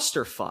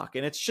clusterfuck,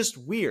 and it's just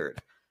weird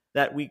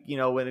that we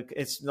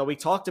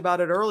talked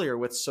about it earlier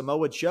with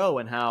Samoa Joe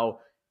and how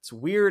it's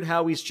weird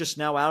how he's just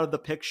now out of the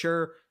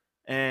picture.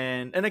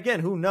 And again,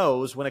 who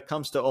knows when it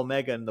comes to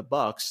Omega and the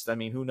Bucks? I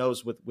mean, who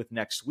knows with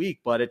next week?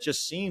 But it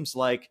just seems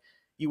like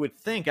you would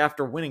think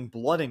after winning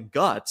Blood and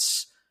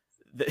Guts,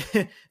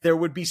 there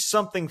would be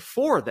something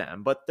for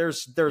them, but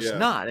there's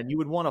not, and you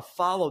would want to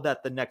follow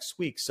that the next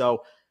week.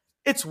 So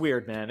it's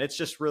weird, man. It's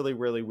just really,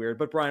 really weird.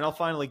 But Brian, I'll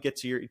finally get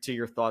to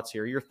your thoughts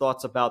here. Your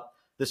thoughts about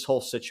this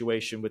whole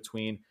situation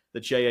between the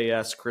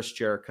JAS, Chris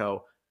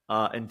Jericho,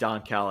 and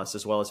Don Callis,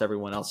 as well as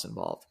everyone else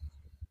involved.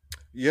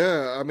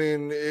 Yeah, I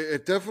mean,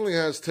 it definitely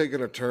has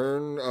taken a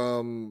turn,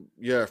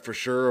 for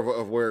sure,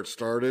 of where it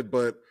started.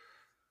 But,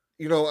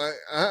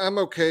 I'm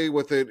okay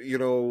with it,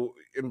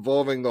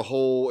 involving the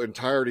whole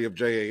entirety of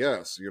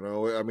JAS.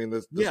 I mean,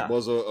 this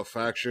was a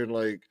faction,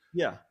 like,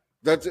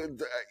 that's,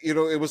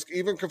 it was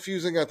even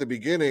confusing at the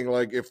beginning,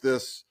 like, if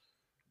this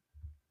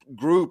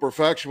group or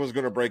faction was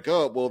going to break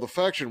up, well, the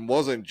faction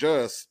wasn't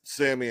just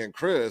Sammy and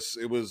Chris,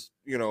 it was,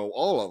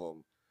 all of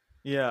them.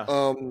 Yeah.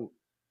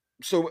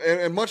 So,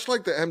 and much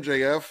like the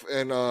MJF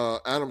and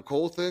Adam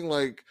Cole thing,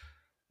 like,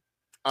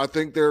 I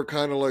think there are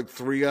kind of like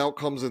three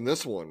outcomes in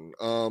this one.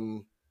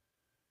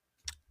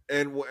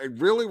 And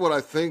really what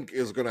I think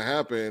is going to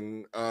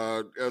happen,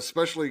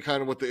 especially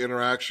kind of with the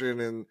interaction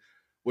and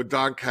with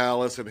Don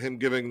Callis and him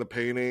giving the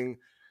painting,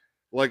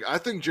 like, I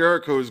think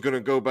Jericho is going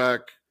to go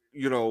back,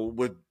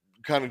 with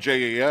kind of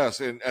JAS,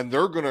 and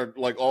they're going to,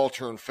 like, all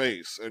turn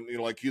face, and,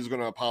 like, he's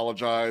going to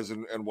apologize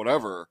and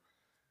whatever.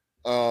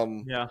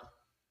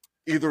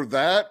 Either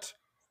that's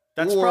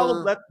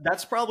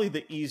probably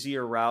the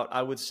easier route,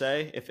 I would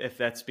say, if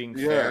that's being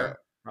fair.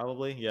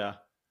 Probably,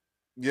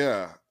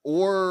 yeah.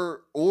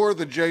 Or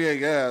the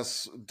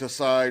JAS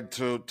decide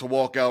to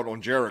walk out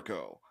on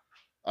Jericho.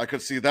 I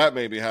could see that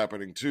maybe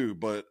happening too.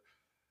 But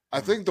I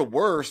think the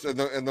worst and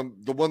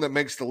the one that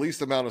makes the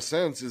least amount of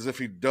sense is if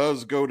he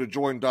does go to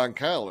join Don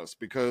Callis,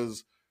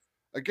 because,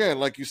 again,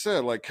 like you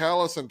said, like,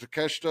 Callis and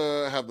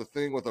Takeshita have the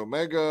thing with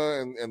Omega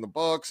and the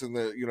Bucks and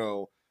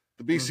the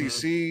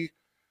BCC.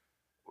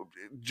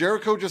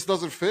 Jericho just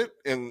doesn't fit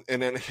in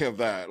any of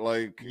that.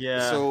 Like,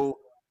 so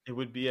it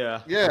would be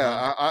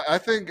I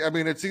think, I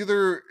mean, it's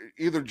either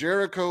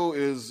Jericho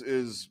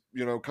is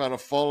kind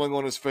of falling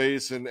on his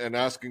face and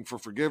asking for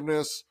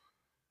forgiveness,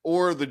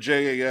 or the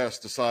JAS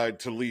decide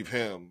to leave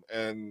him,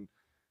 and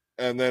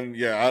then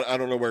I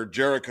don't know where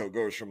Jericho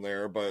goes from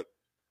there, but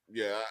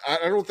I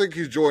don't think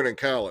he's joining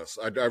Callis.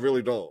 I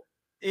really don't.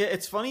 Yeah,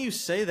 it's funny you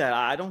say that.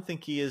 I don't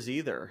think he is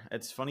either.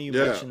 It's funny you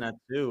mentioned that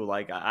too.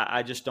 Like,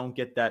 I just don't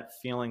get that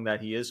feeling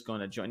that he is going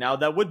to join. Now,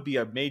 that would be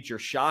a major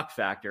shock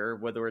factor,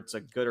 whether it's a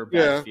good or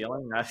bad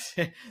feeling.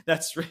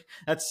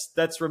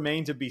 That's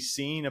remained to be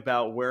seen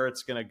about where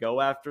it's going to go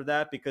after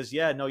that. Because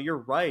you're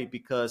right.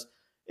 Because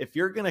if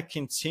you're going to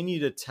continue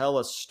to tell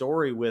a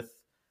story with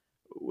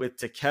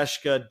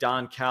Takeshita,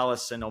 Don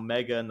Callis, and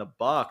Omega and the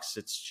Bucks,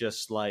 it's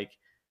just like,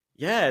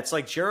 it's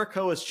like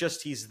Jericho is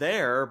just, he's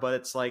there, but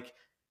it's like,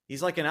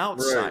 he's like an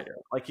outsider. Right.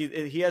 Like,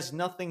 he has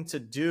nothing to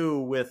do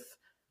with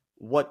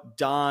what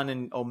Don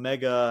and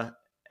Omega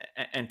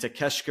and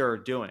Takeshita are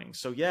doing.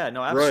 So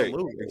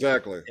absolutely. Right.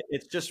 Exactly.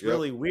 It's just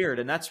really weird.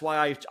 And that's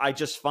why I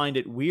just find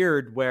it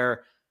weird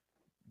where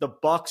the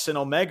Bucks and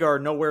Omega are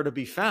nowhere to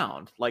be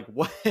found. Like,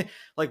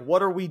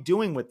 what are we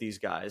doing with these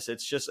guys?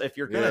 It's just, if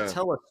you're going to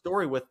tell a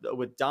story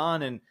with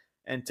Don and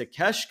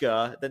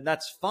Takeshita, then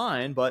that's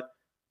fine. But,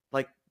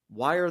 like,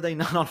 why are they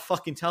not on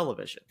fucking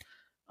television?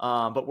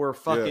 But we're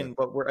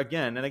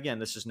again,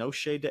 this is no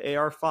shade to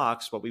AR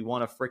Fox, but we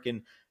want to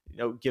freaking,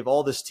 give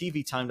all this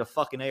TV time to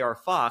fucking AR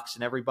Fox,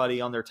 and everybody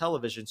on their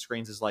television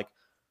screens is like,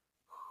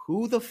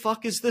 who the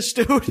fuck is this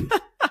dude?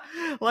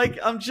 Like,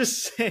 I'm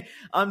just saying,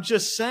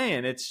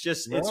 it's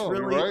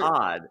really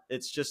odd.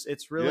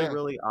 It's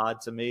really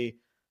odd to me,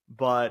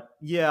 but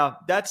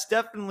that's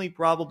definitely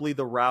probably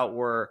the route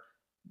where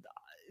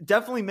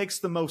definitely makes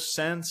the most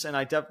sense, and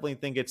I definitely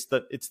think it's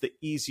the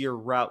easier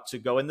route to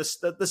go, and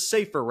the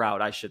safer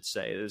route, I should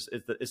say, is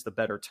the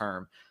better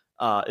term.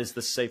 Is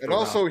the safer. And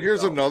also,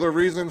 here's another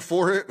reason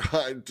for it.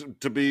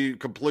 To be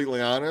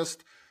completely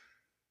honest,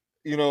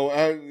 I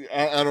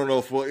don't know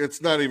if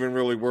it's not even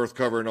really worth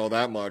covering all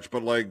that much,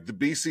 but, like, the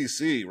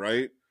BCC,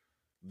 right?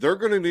 they're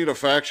going to need a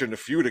faction to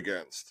feud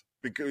against,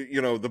 because,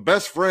 you know, the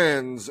best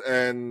friends,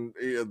 and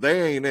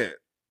they ain't it.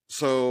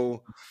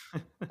 So,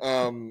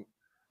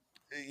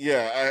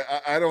 yeah,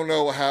 I don't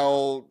know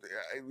how,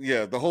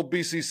 the whole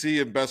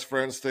BCC and best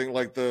friends thing,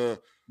 like the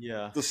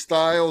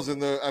styles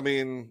and I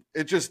mean,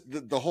 it just,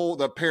 the whole,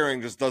 that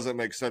pairing just doesn't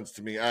make sense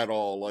to me at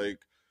all. Like,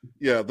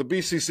 yeah, the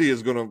BCC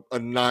is going to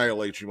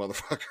annihilate you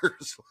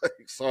motherfuckers.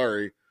 Like,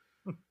 sorry.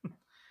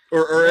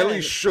 Or at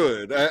least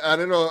should. I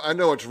don't know. I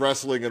know it's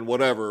wrestling and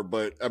whatever,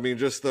 but I mean,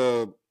 just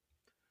the,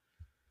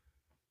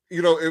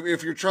 you know,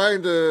 if you're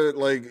trying to,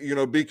 like, you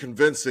know, be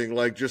convincing,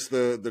 like, just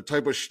the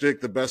type of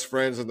shtick the best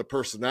friends and the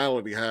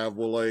personality have,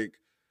 well, like,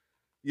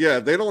 yeah,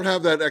 they don't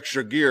have that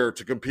extra gear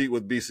to compete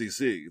with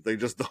BCC. They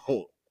just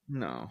don't.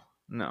 No.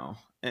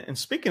 And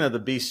speaking of the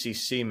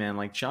BCC, man,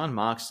 like Jon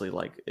Moxley,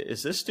 like,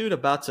 is this dude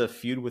about to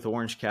feud with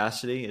Orange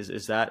Cassidy?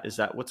 Is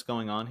that what's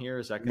going on here?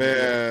 Is that going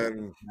to be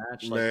a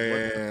match?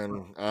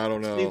 Like, I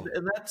don't know.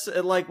 And that's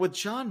like with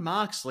Jon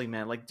Moxley,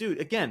 man. Like, dude,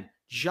 again,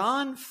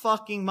 Jon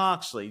fucking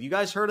Moxley. You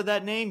guys heard of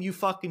that name? You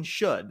fucking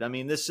should. I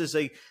mean, this is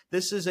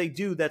a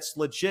dude that's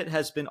legit,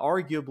 has been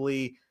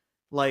arguably,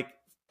 like,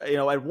 you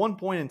know, at one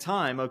point in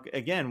time,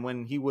 again,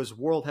 when he was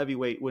world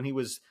heavyweight, when he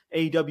was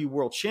AEW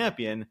world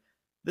champion,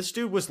 this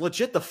dude was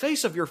legit the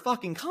face of your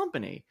fucking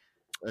company.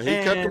 He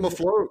kept him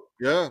afloat.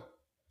 Yeah.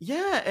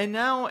 Yeah. And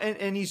now,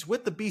 and he's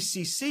with the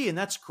BCC, and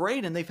that's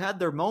great. And they've had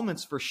their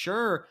moments for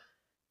sure.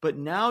 But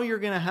now you're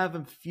going to have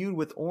him feud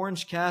with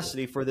Orange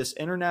Cassidy for this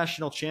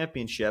international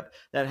championship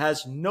that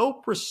has no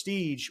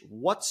prestige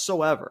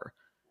whatsoever.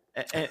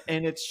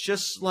 And it's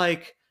just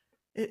like,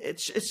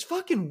 it's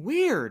fucking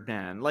weird,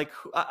 man. Like,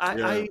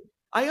 I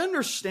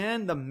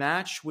understand the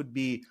match would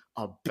be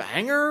a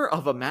banger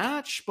of a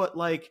match, but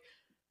like,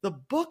 the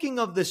booking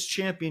of this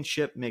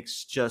championship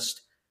makes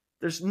just,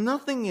 there's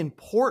nothing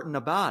important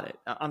about it.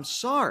 I'm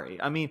sorry.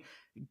 I mean,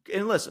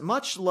 and listen,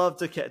 much love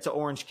to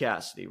Orange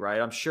Cassidy, right?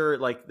 I'm sure,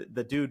 like,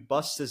 the dude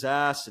busts his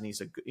ass, and he's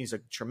a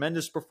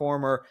tremendous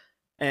performer,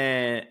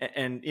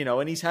 and you know,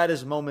 and he's had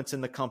his moments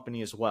in the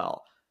company as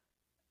well.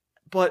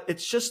 But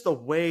it's just the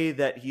way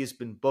that he has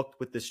been booked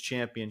with this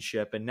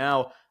championship, and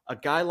now a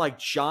guy like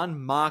Jon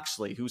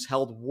Moxley, who's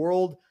held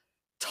world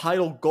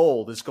title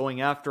gold, is going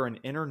after an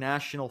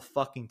international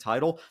fucking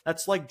title.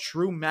 That's like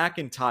Drew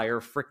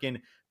McIntyre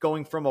freaking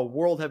going from a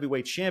world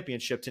heavyweight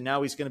championship to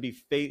now he's going to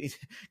be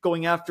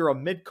going after a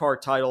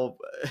mid-card title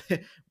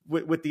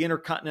with the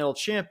Intercontinental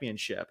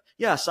Championship.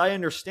 Yes, I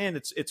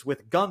understand it's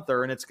with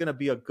Gunther, and it's going to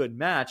be a good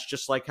match,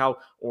 just like how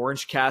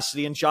Orange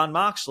Cassidy and Jon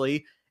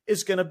Moxley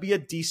is going to be a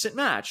decent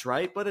match,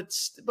 right?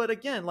 But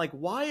again, like,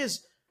 why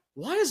is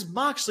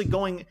Moxley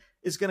going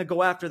to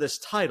go after this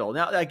title?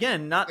 Now,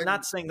 again,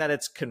 not saying that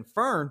it's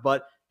confirmed,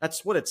 but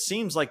that's what it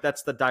seems like.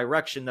 That's the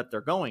direction that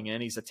they're going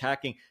in. He's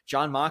attacking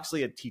Jon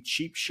Moxley. He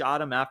cheap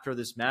shot him after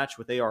this match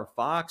with AR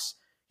Fox.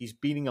 He's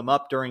beating him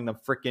up during the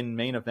freaking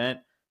main event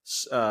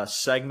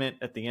segment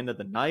at the end of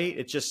the night.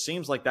 It just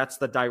seems like that's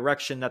the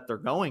direction that they're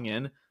going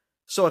in.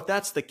 So if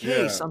that's the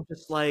case, I'm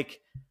just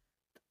like,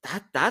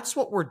 that's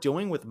what we're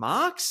doing with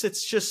Mox.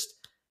 It's just,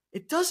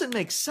 it doesn't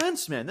make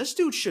sense, man. This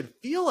dude should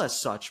feel as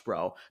such,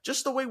 bro.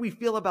 Just the way we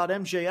feel about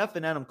MJF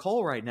and Adam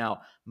Cole right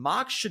now.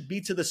 Mox should be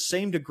to the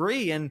same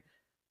degree, and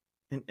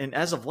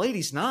as of late,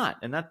 he's not.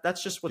 And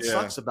that's just what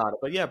sucks about it.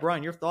 But yeah,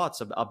 Brian, your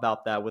thoughts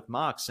about that with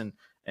Mox and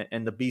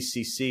the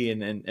BCC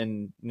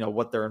and you know,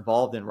 what they're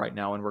involved in right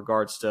now in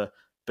regards to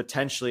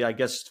potentially, I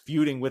guess,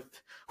 feuding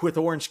with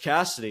Orange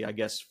Cassidy, I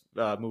guess,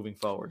 moving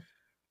forward.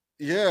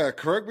 Yeah,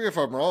 correct me if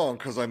I'm wrong,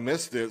 because I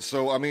missed it.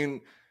 So, I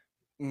mean,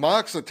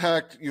 Mox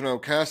attacked, you know,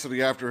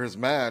 Cassidy after his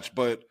match,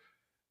 but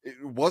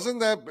wasn't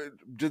that,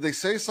 did they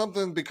say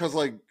something because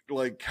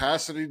like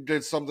Cassidy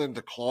did something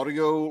to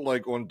Claudio,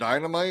 like on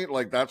Dynamite?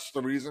 Like, that's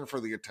the reason for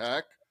the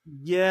attack?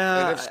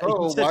 Yeah. And if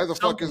so, why the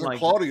fuck isn't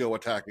Claudio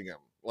attacking him?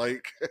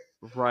 Like,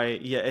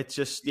 right. Yeah. It's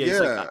just, it's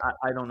like,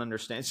 I don't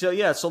understand. So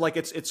yeah. So like,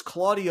 it's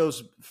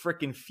Claudio's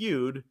freaking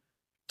feud,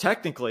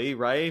 technically,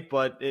 right?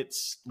 But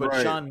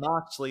Jon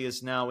Moxley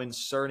is now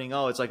inserting,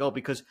 it's like,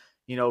 because,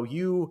 you know,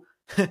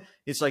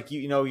 it's like,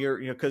 you know,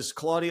 because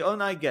Claudio,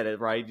 and I get it,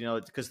 right? You know,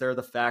 because they're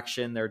the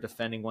faction, they're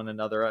defending one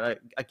another.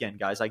 Again,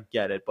 guys, I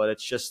get it, but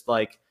it's just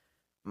like,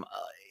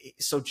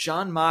 so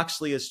Jon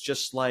Moxley is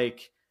just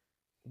like,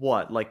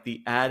 what, like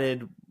the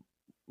added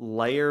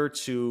layer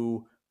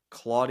to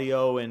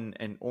Claudio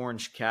and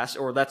Orange Cassidy,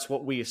 or that's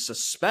what we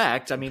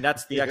suspect. I mean,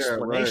 that's the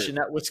explanation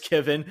that was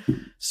given.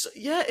 So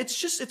yeah,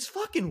 it's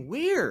fucking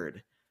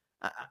weird.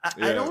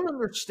 I don't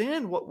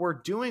understand what we're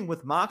doing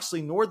with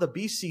Moxley, nor the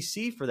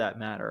BCC for that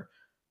matter.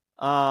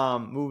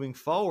 Moving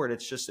forward,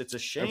 it's a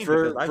shame. And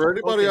for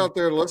anybody out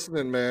there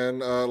listening, man,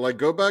 like,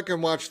 go back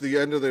and watch the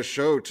end of this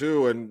show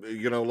too, and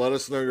you know, let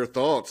us know your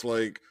thoughts.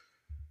 Like,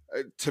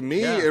 to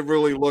me, it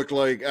really looked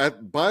like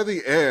by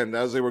the end,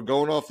 as they were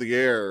going off the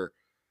air,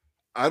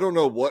 I don't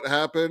know what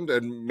happened,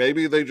 and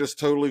maybe they just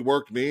totally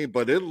worked me,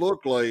 but it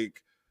looked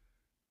like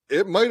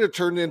it might have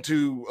turned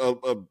into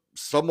a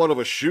somewhat of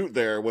a shoot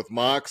there with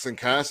Mox and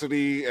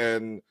Cassidy,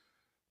 and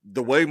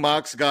the way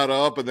Mox got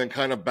up and then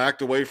kind of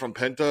backed away from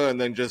Penta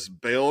and then just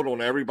bailed on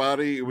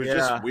everybody, it was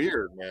just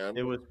weird, man.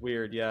 It was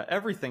weird, yeah.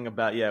 Everything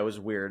about it was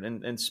weird.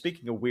 And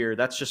speaking of weird,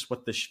 that's just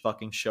what this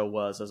fucking show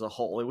was as a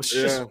whole. It was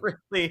just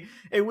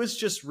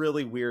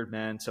really weird,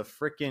 man. To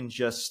frickin'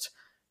 just,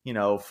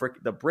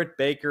 the Britt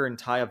Baker and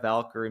Taya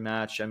Valkyrie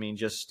match. I mean,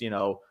 just,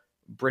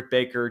 Britt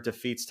Baker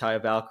defeats Taya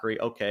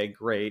Valkyrie. Okay,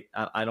 great.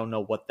 I don't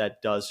know what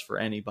that does for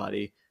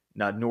anybody.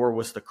 Nor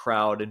was the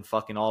crowd in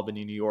fucking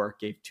Albany, New York,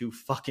 gave two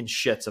fucking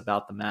shits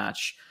about the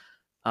match,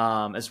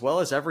 as well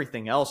as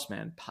everything else,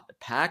 man.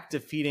 Pac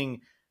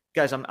defeating,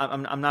 guys. I'm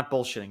not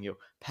bullshitting you.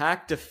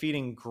 Pac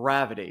defeating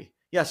Gravity.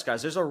 Yes,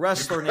 guys. There's a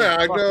wrestler named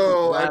I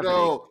know.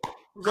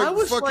 I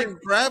was fucking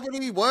like,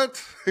 Gravity.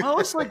 What? I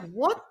was like,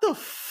 what the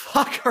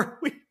fuck are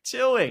we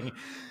doing?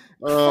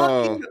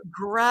 Fucking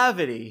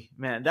Gravity,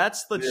 man.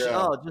 That's the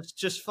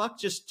just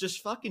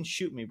fucking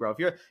shoot me, bro.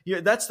 If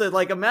you're that's the,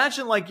 like,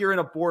 imagine like you're in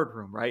a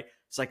boardroom, right?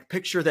 It's like,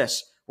 picture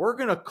this. We're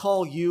gonna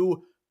call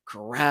you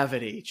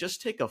Gravity.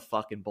 Just take a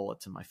fucking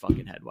bullet to my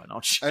fucking head, why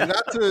don't you? And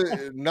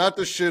not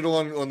to shit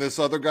on this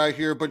other guy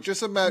here, but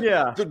just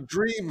imagine the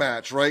dream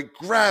match, right?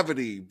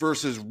 Gravity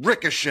versus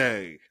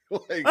Ricochet.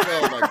 Like,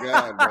 oh my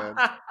god, man.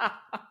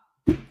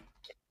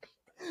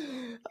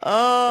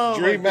 Oh,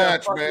 dream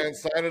match, man.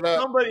 Sign it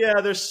up.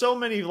 There's so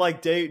many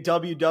like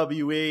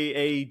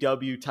WWE,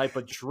 AEW type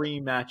of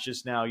dream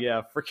matches now.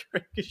 Yeah, for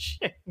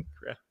Ricochet.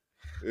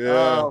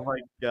 Yeah. Oh my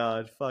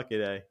god,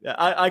 fucking A.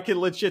 I can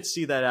legit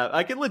see that out.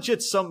 I can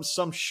legit some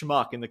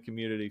schmuck in the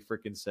community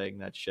freaking saying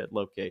that shit.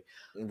 Locate.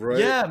 Right.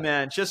 Yeah,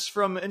 man. Just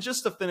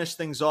to finish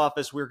things off,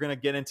 as we're gonna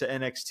get into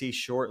NXT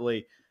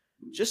shortly.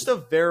 Just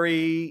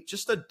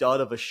a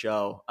dud of a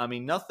show. I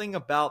mean, nothing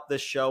about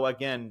this show.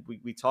 Again,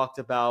 we talked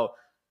about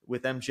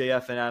with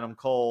MJF and Adam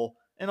Cole,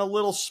 and a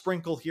little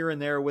sprinkle here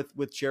and there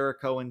with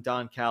Jericho and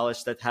Don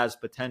Callis that has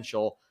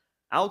potential.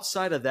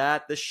 Outside of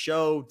that, this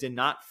show did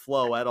not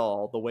flow at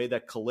all the way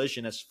that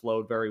Collision has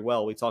flowed very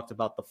well. We talked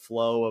about the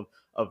flow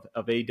of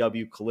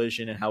AEW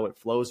Collision and how it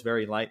flows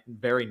very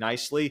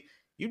nicely.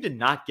 You did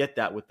not get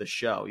that with the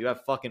show. You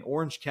have fucking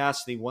Orange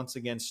Cassidy once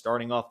again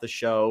starting off the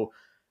show.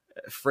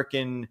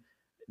 Frickin'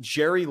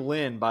 Jerry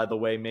Lynn, by the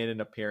way, made an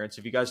appearance.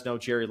 If you guys know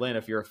Jerry Lynn,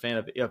 if you're a fan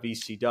of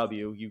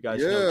ECW, you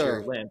guys know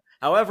Jerry Lynn.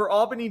 However,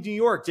 Albany, New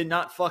York did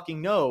not fucking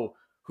know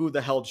who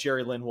the hell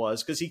Jerry Lynn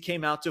was, because he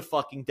came out to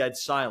fucking dead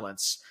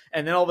silence.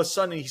 And then all of a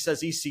sudden he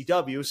says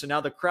ECW, so now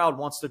the crowd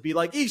wants to be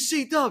like,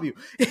 ECW!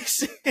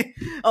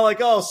 I'm like,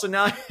 oh, so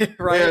now,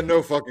 right? They had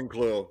no fucking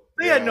clue.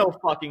 They had no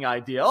fucking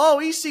idea. Oh,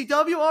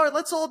 ECW? All right,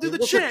 let's all do the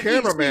chant. What's the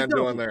cameraman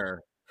doing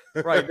there?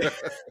 Right.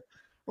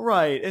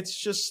 Right. It's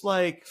just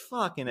like,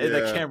 fucking,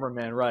 the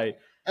cameraman, right.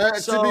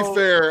 To be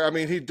fair, I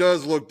mean, he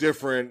does look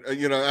different.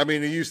 I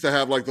mean, he used to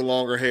have like the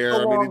longer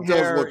hair. He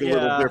does look a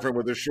little different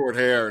with his short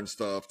hair and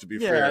stuff, to be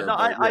fair. No,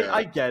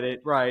 I get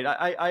it. Right.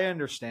 I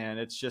understand.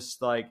 It's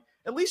just like,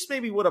 at least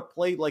maybe would have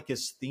played like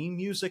his theme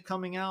music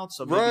coming out.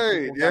 So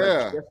maybe people got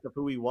a gist of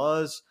who he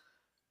was.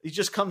 He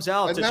just comes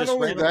out. And to not just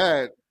only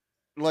that,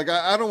 like,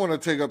 I don't want to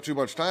take up too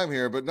much time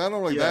here, but not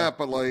only that,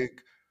 but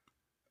like,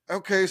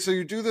 okay, so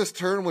you do this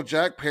turn with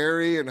Jack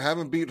Perry and have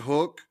him beat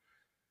Hook.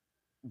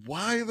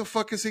 Why the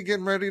fuck is he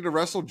getting ready to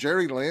wrestle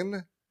Jerry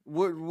Lynn?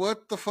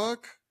 What the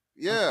fuck?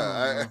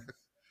 Yeah,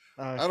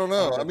 I don't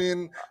know. I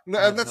mean,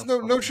 and that's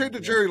no shade to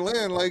Jerry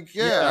Lynn. Like,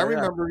 I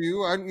remember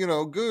you. I'm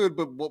good,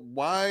 but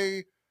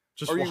why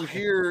are you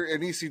here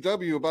in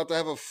ECW about to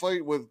have a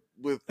fight with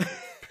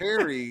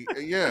Perry?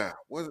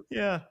 It's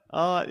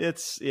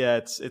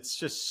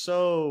just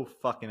so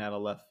fucking out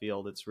of left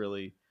field. It's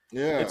really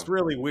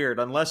weird.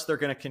 Unless they're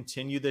going to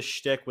continue this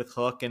shtick with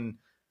Hook and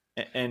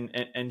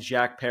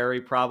Jack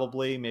Perry,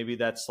 probably. Maybe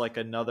that's like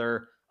a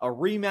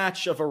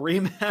rematch of a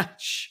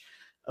rematch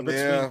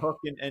between Hook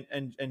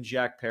and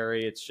Jack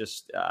Perry. It's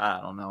just, I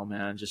don't know,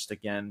 man. Just,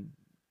 again,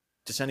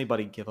 does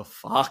anybody give a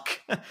fuck?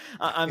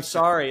 I'm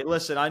sorry.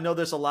 Listen, I know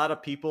there's a lot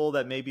of people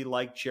that maybe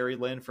like Jerry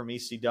Lynn from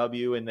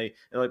ECW, and they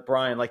like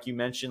Brian, like you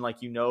mentioned, like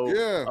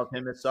of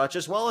him and such,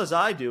 as well as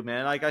I do,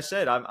 man. Like I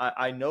said,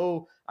 I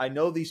know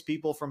these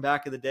people from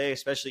back in the day,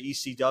 especially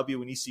ECW,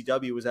 when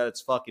ECW was at its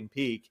fucking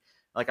peak.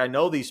 Like, I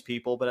know these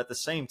people, but at the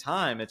same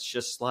time, it's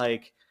just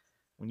like,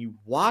 when you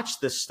watch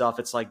this stuff,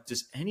 it's like,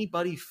 does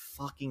anybody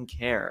fucking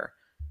care?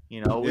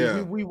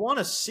 We want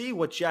to see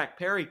what Jack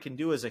Perry can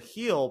do as a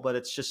heel, but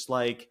it's just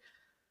like,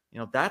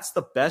 that's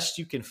the best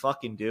you can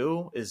fucking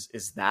do is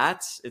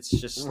that. It's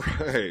just,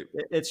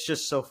 it's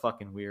just so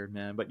fucking weird,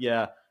 man. But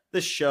yeah,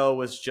 this show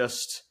was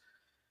just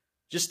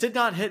did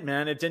not hit,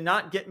 man. It did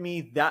not get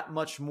me that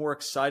much more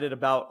excited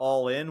about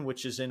All In,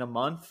 which is in a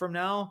month from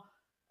now.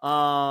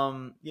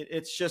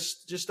 It's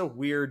just a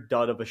weird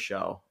dud of a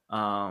show.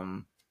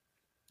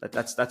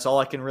 That's all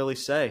I can really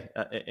say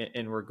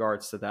in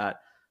regards to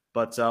that.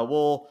 But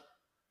we'll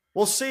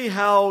see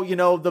how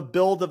the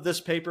build of this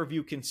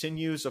pay-per-view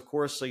continues. Of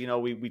course,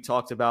 we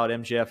talked about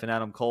MJF and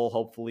Adam Cole.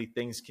 Hopefully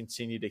things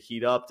continue to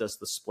heat up. Does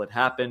the split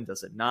happen?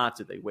 Does it not?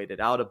 Do they wait it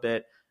out a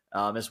bit?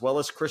 As well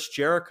as Chris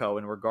Jericho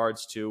in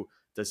regards to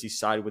Does he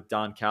side with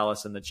Don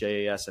Callis and the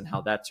J.A.S. and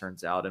how that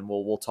turns out? And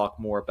we'll talk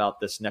more about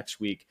this next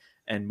week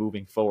and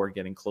moving forward,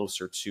 getting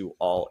closer to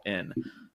All In.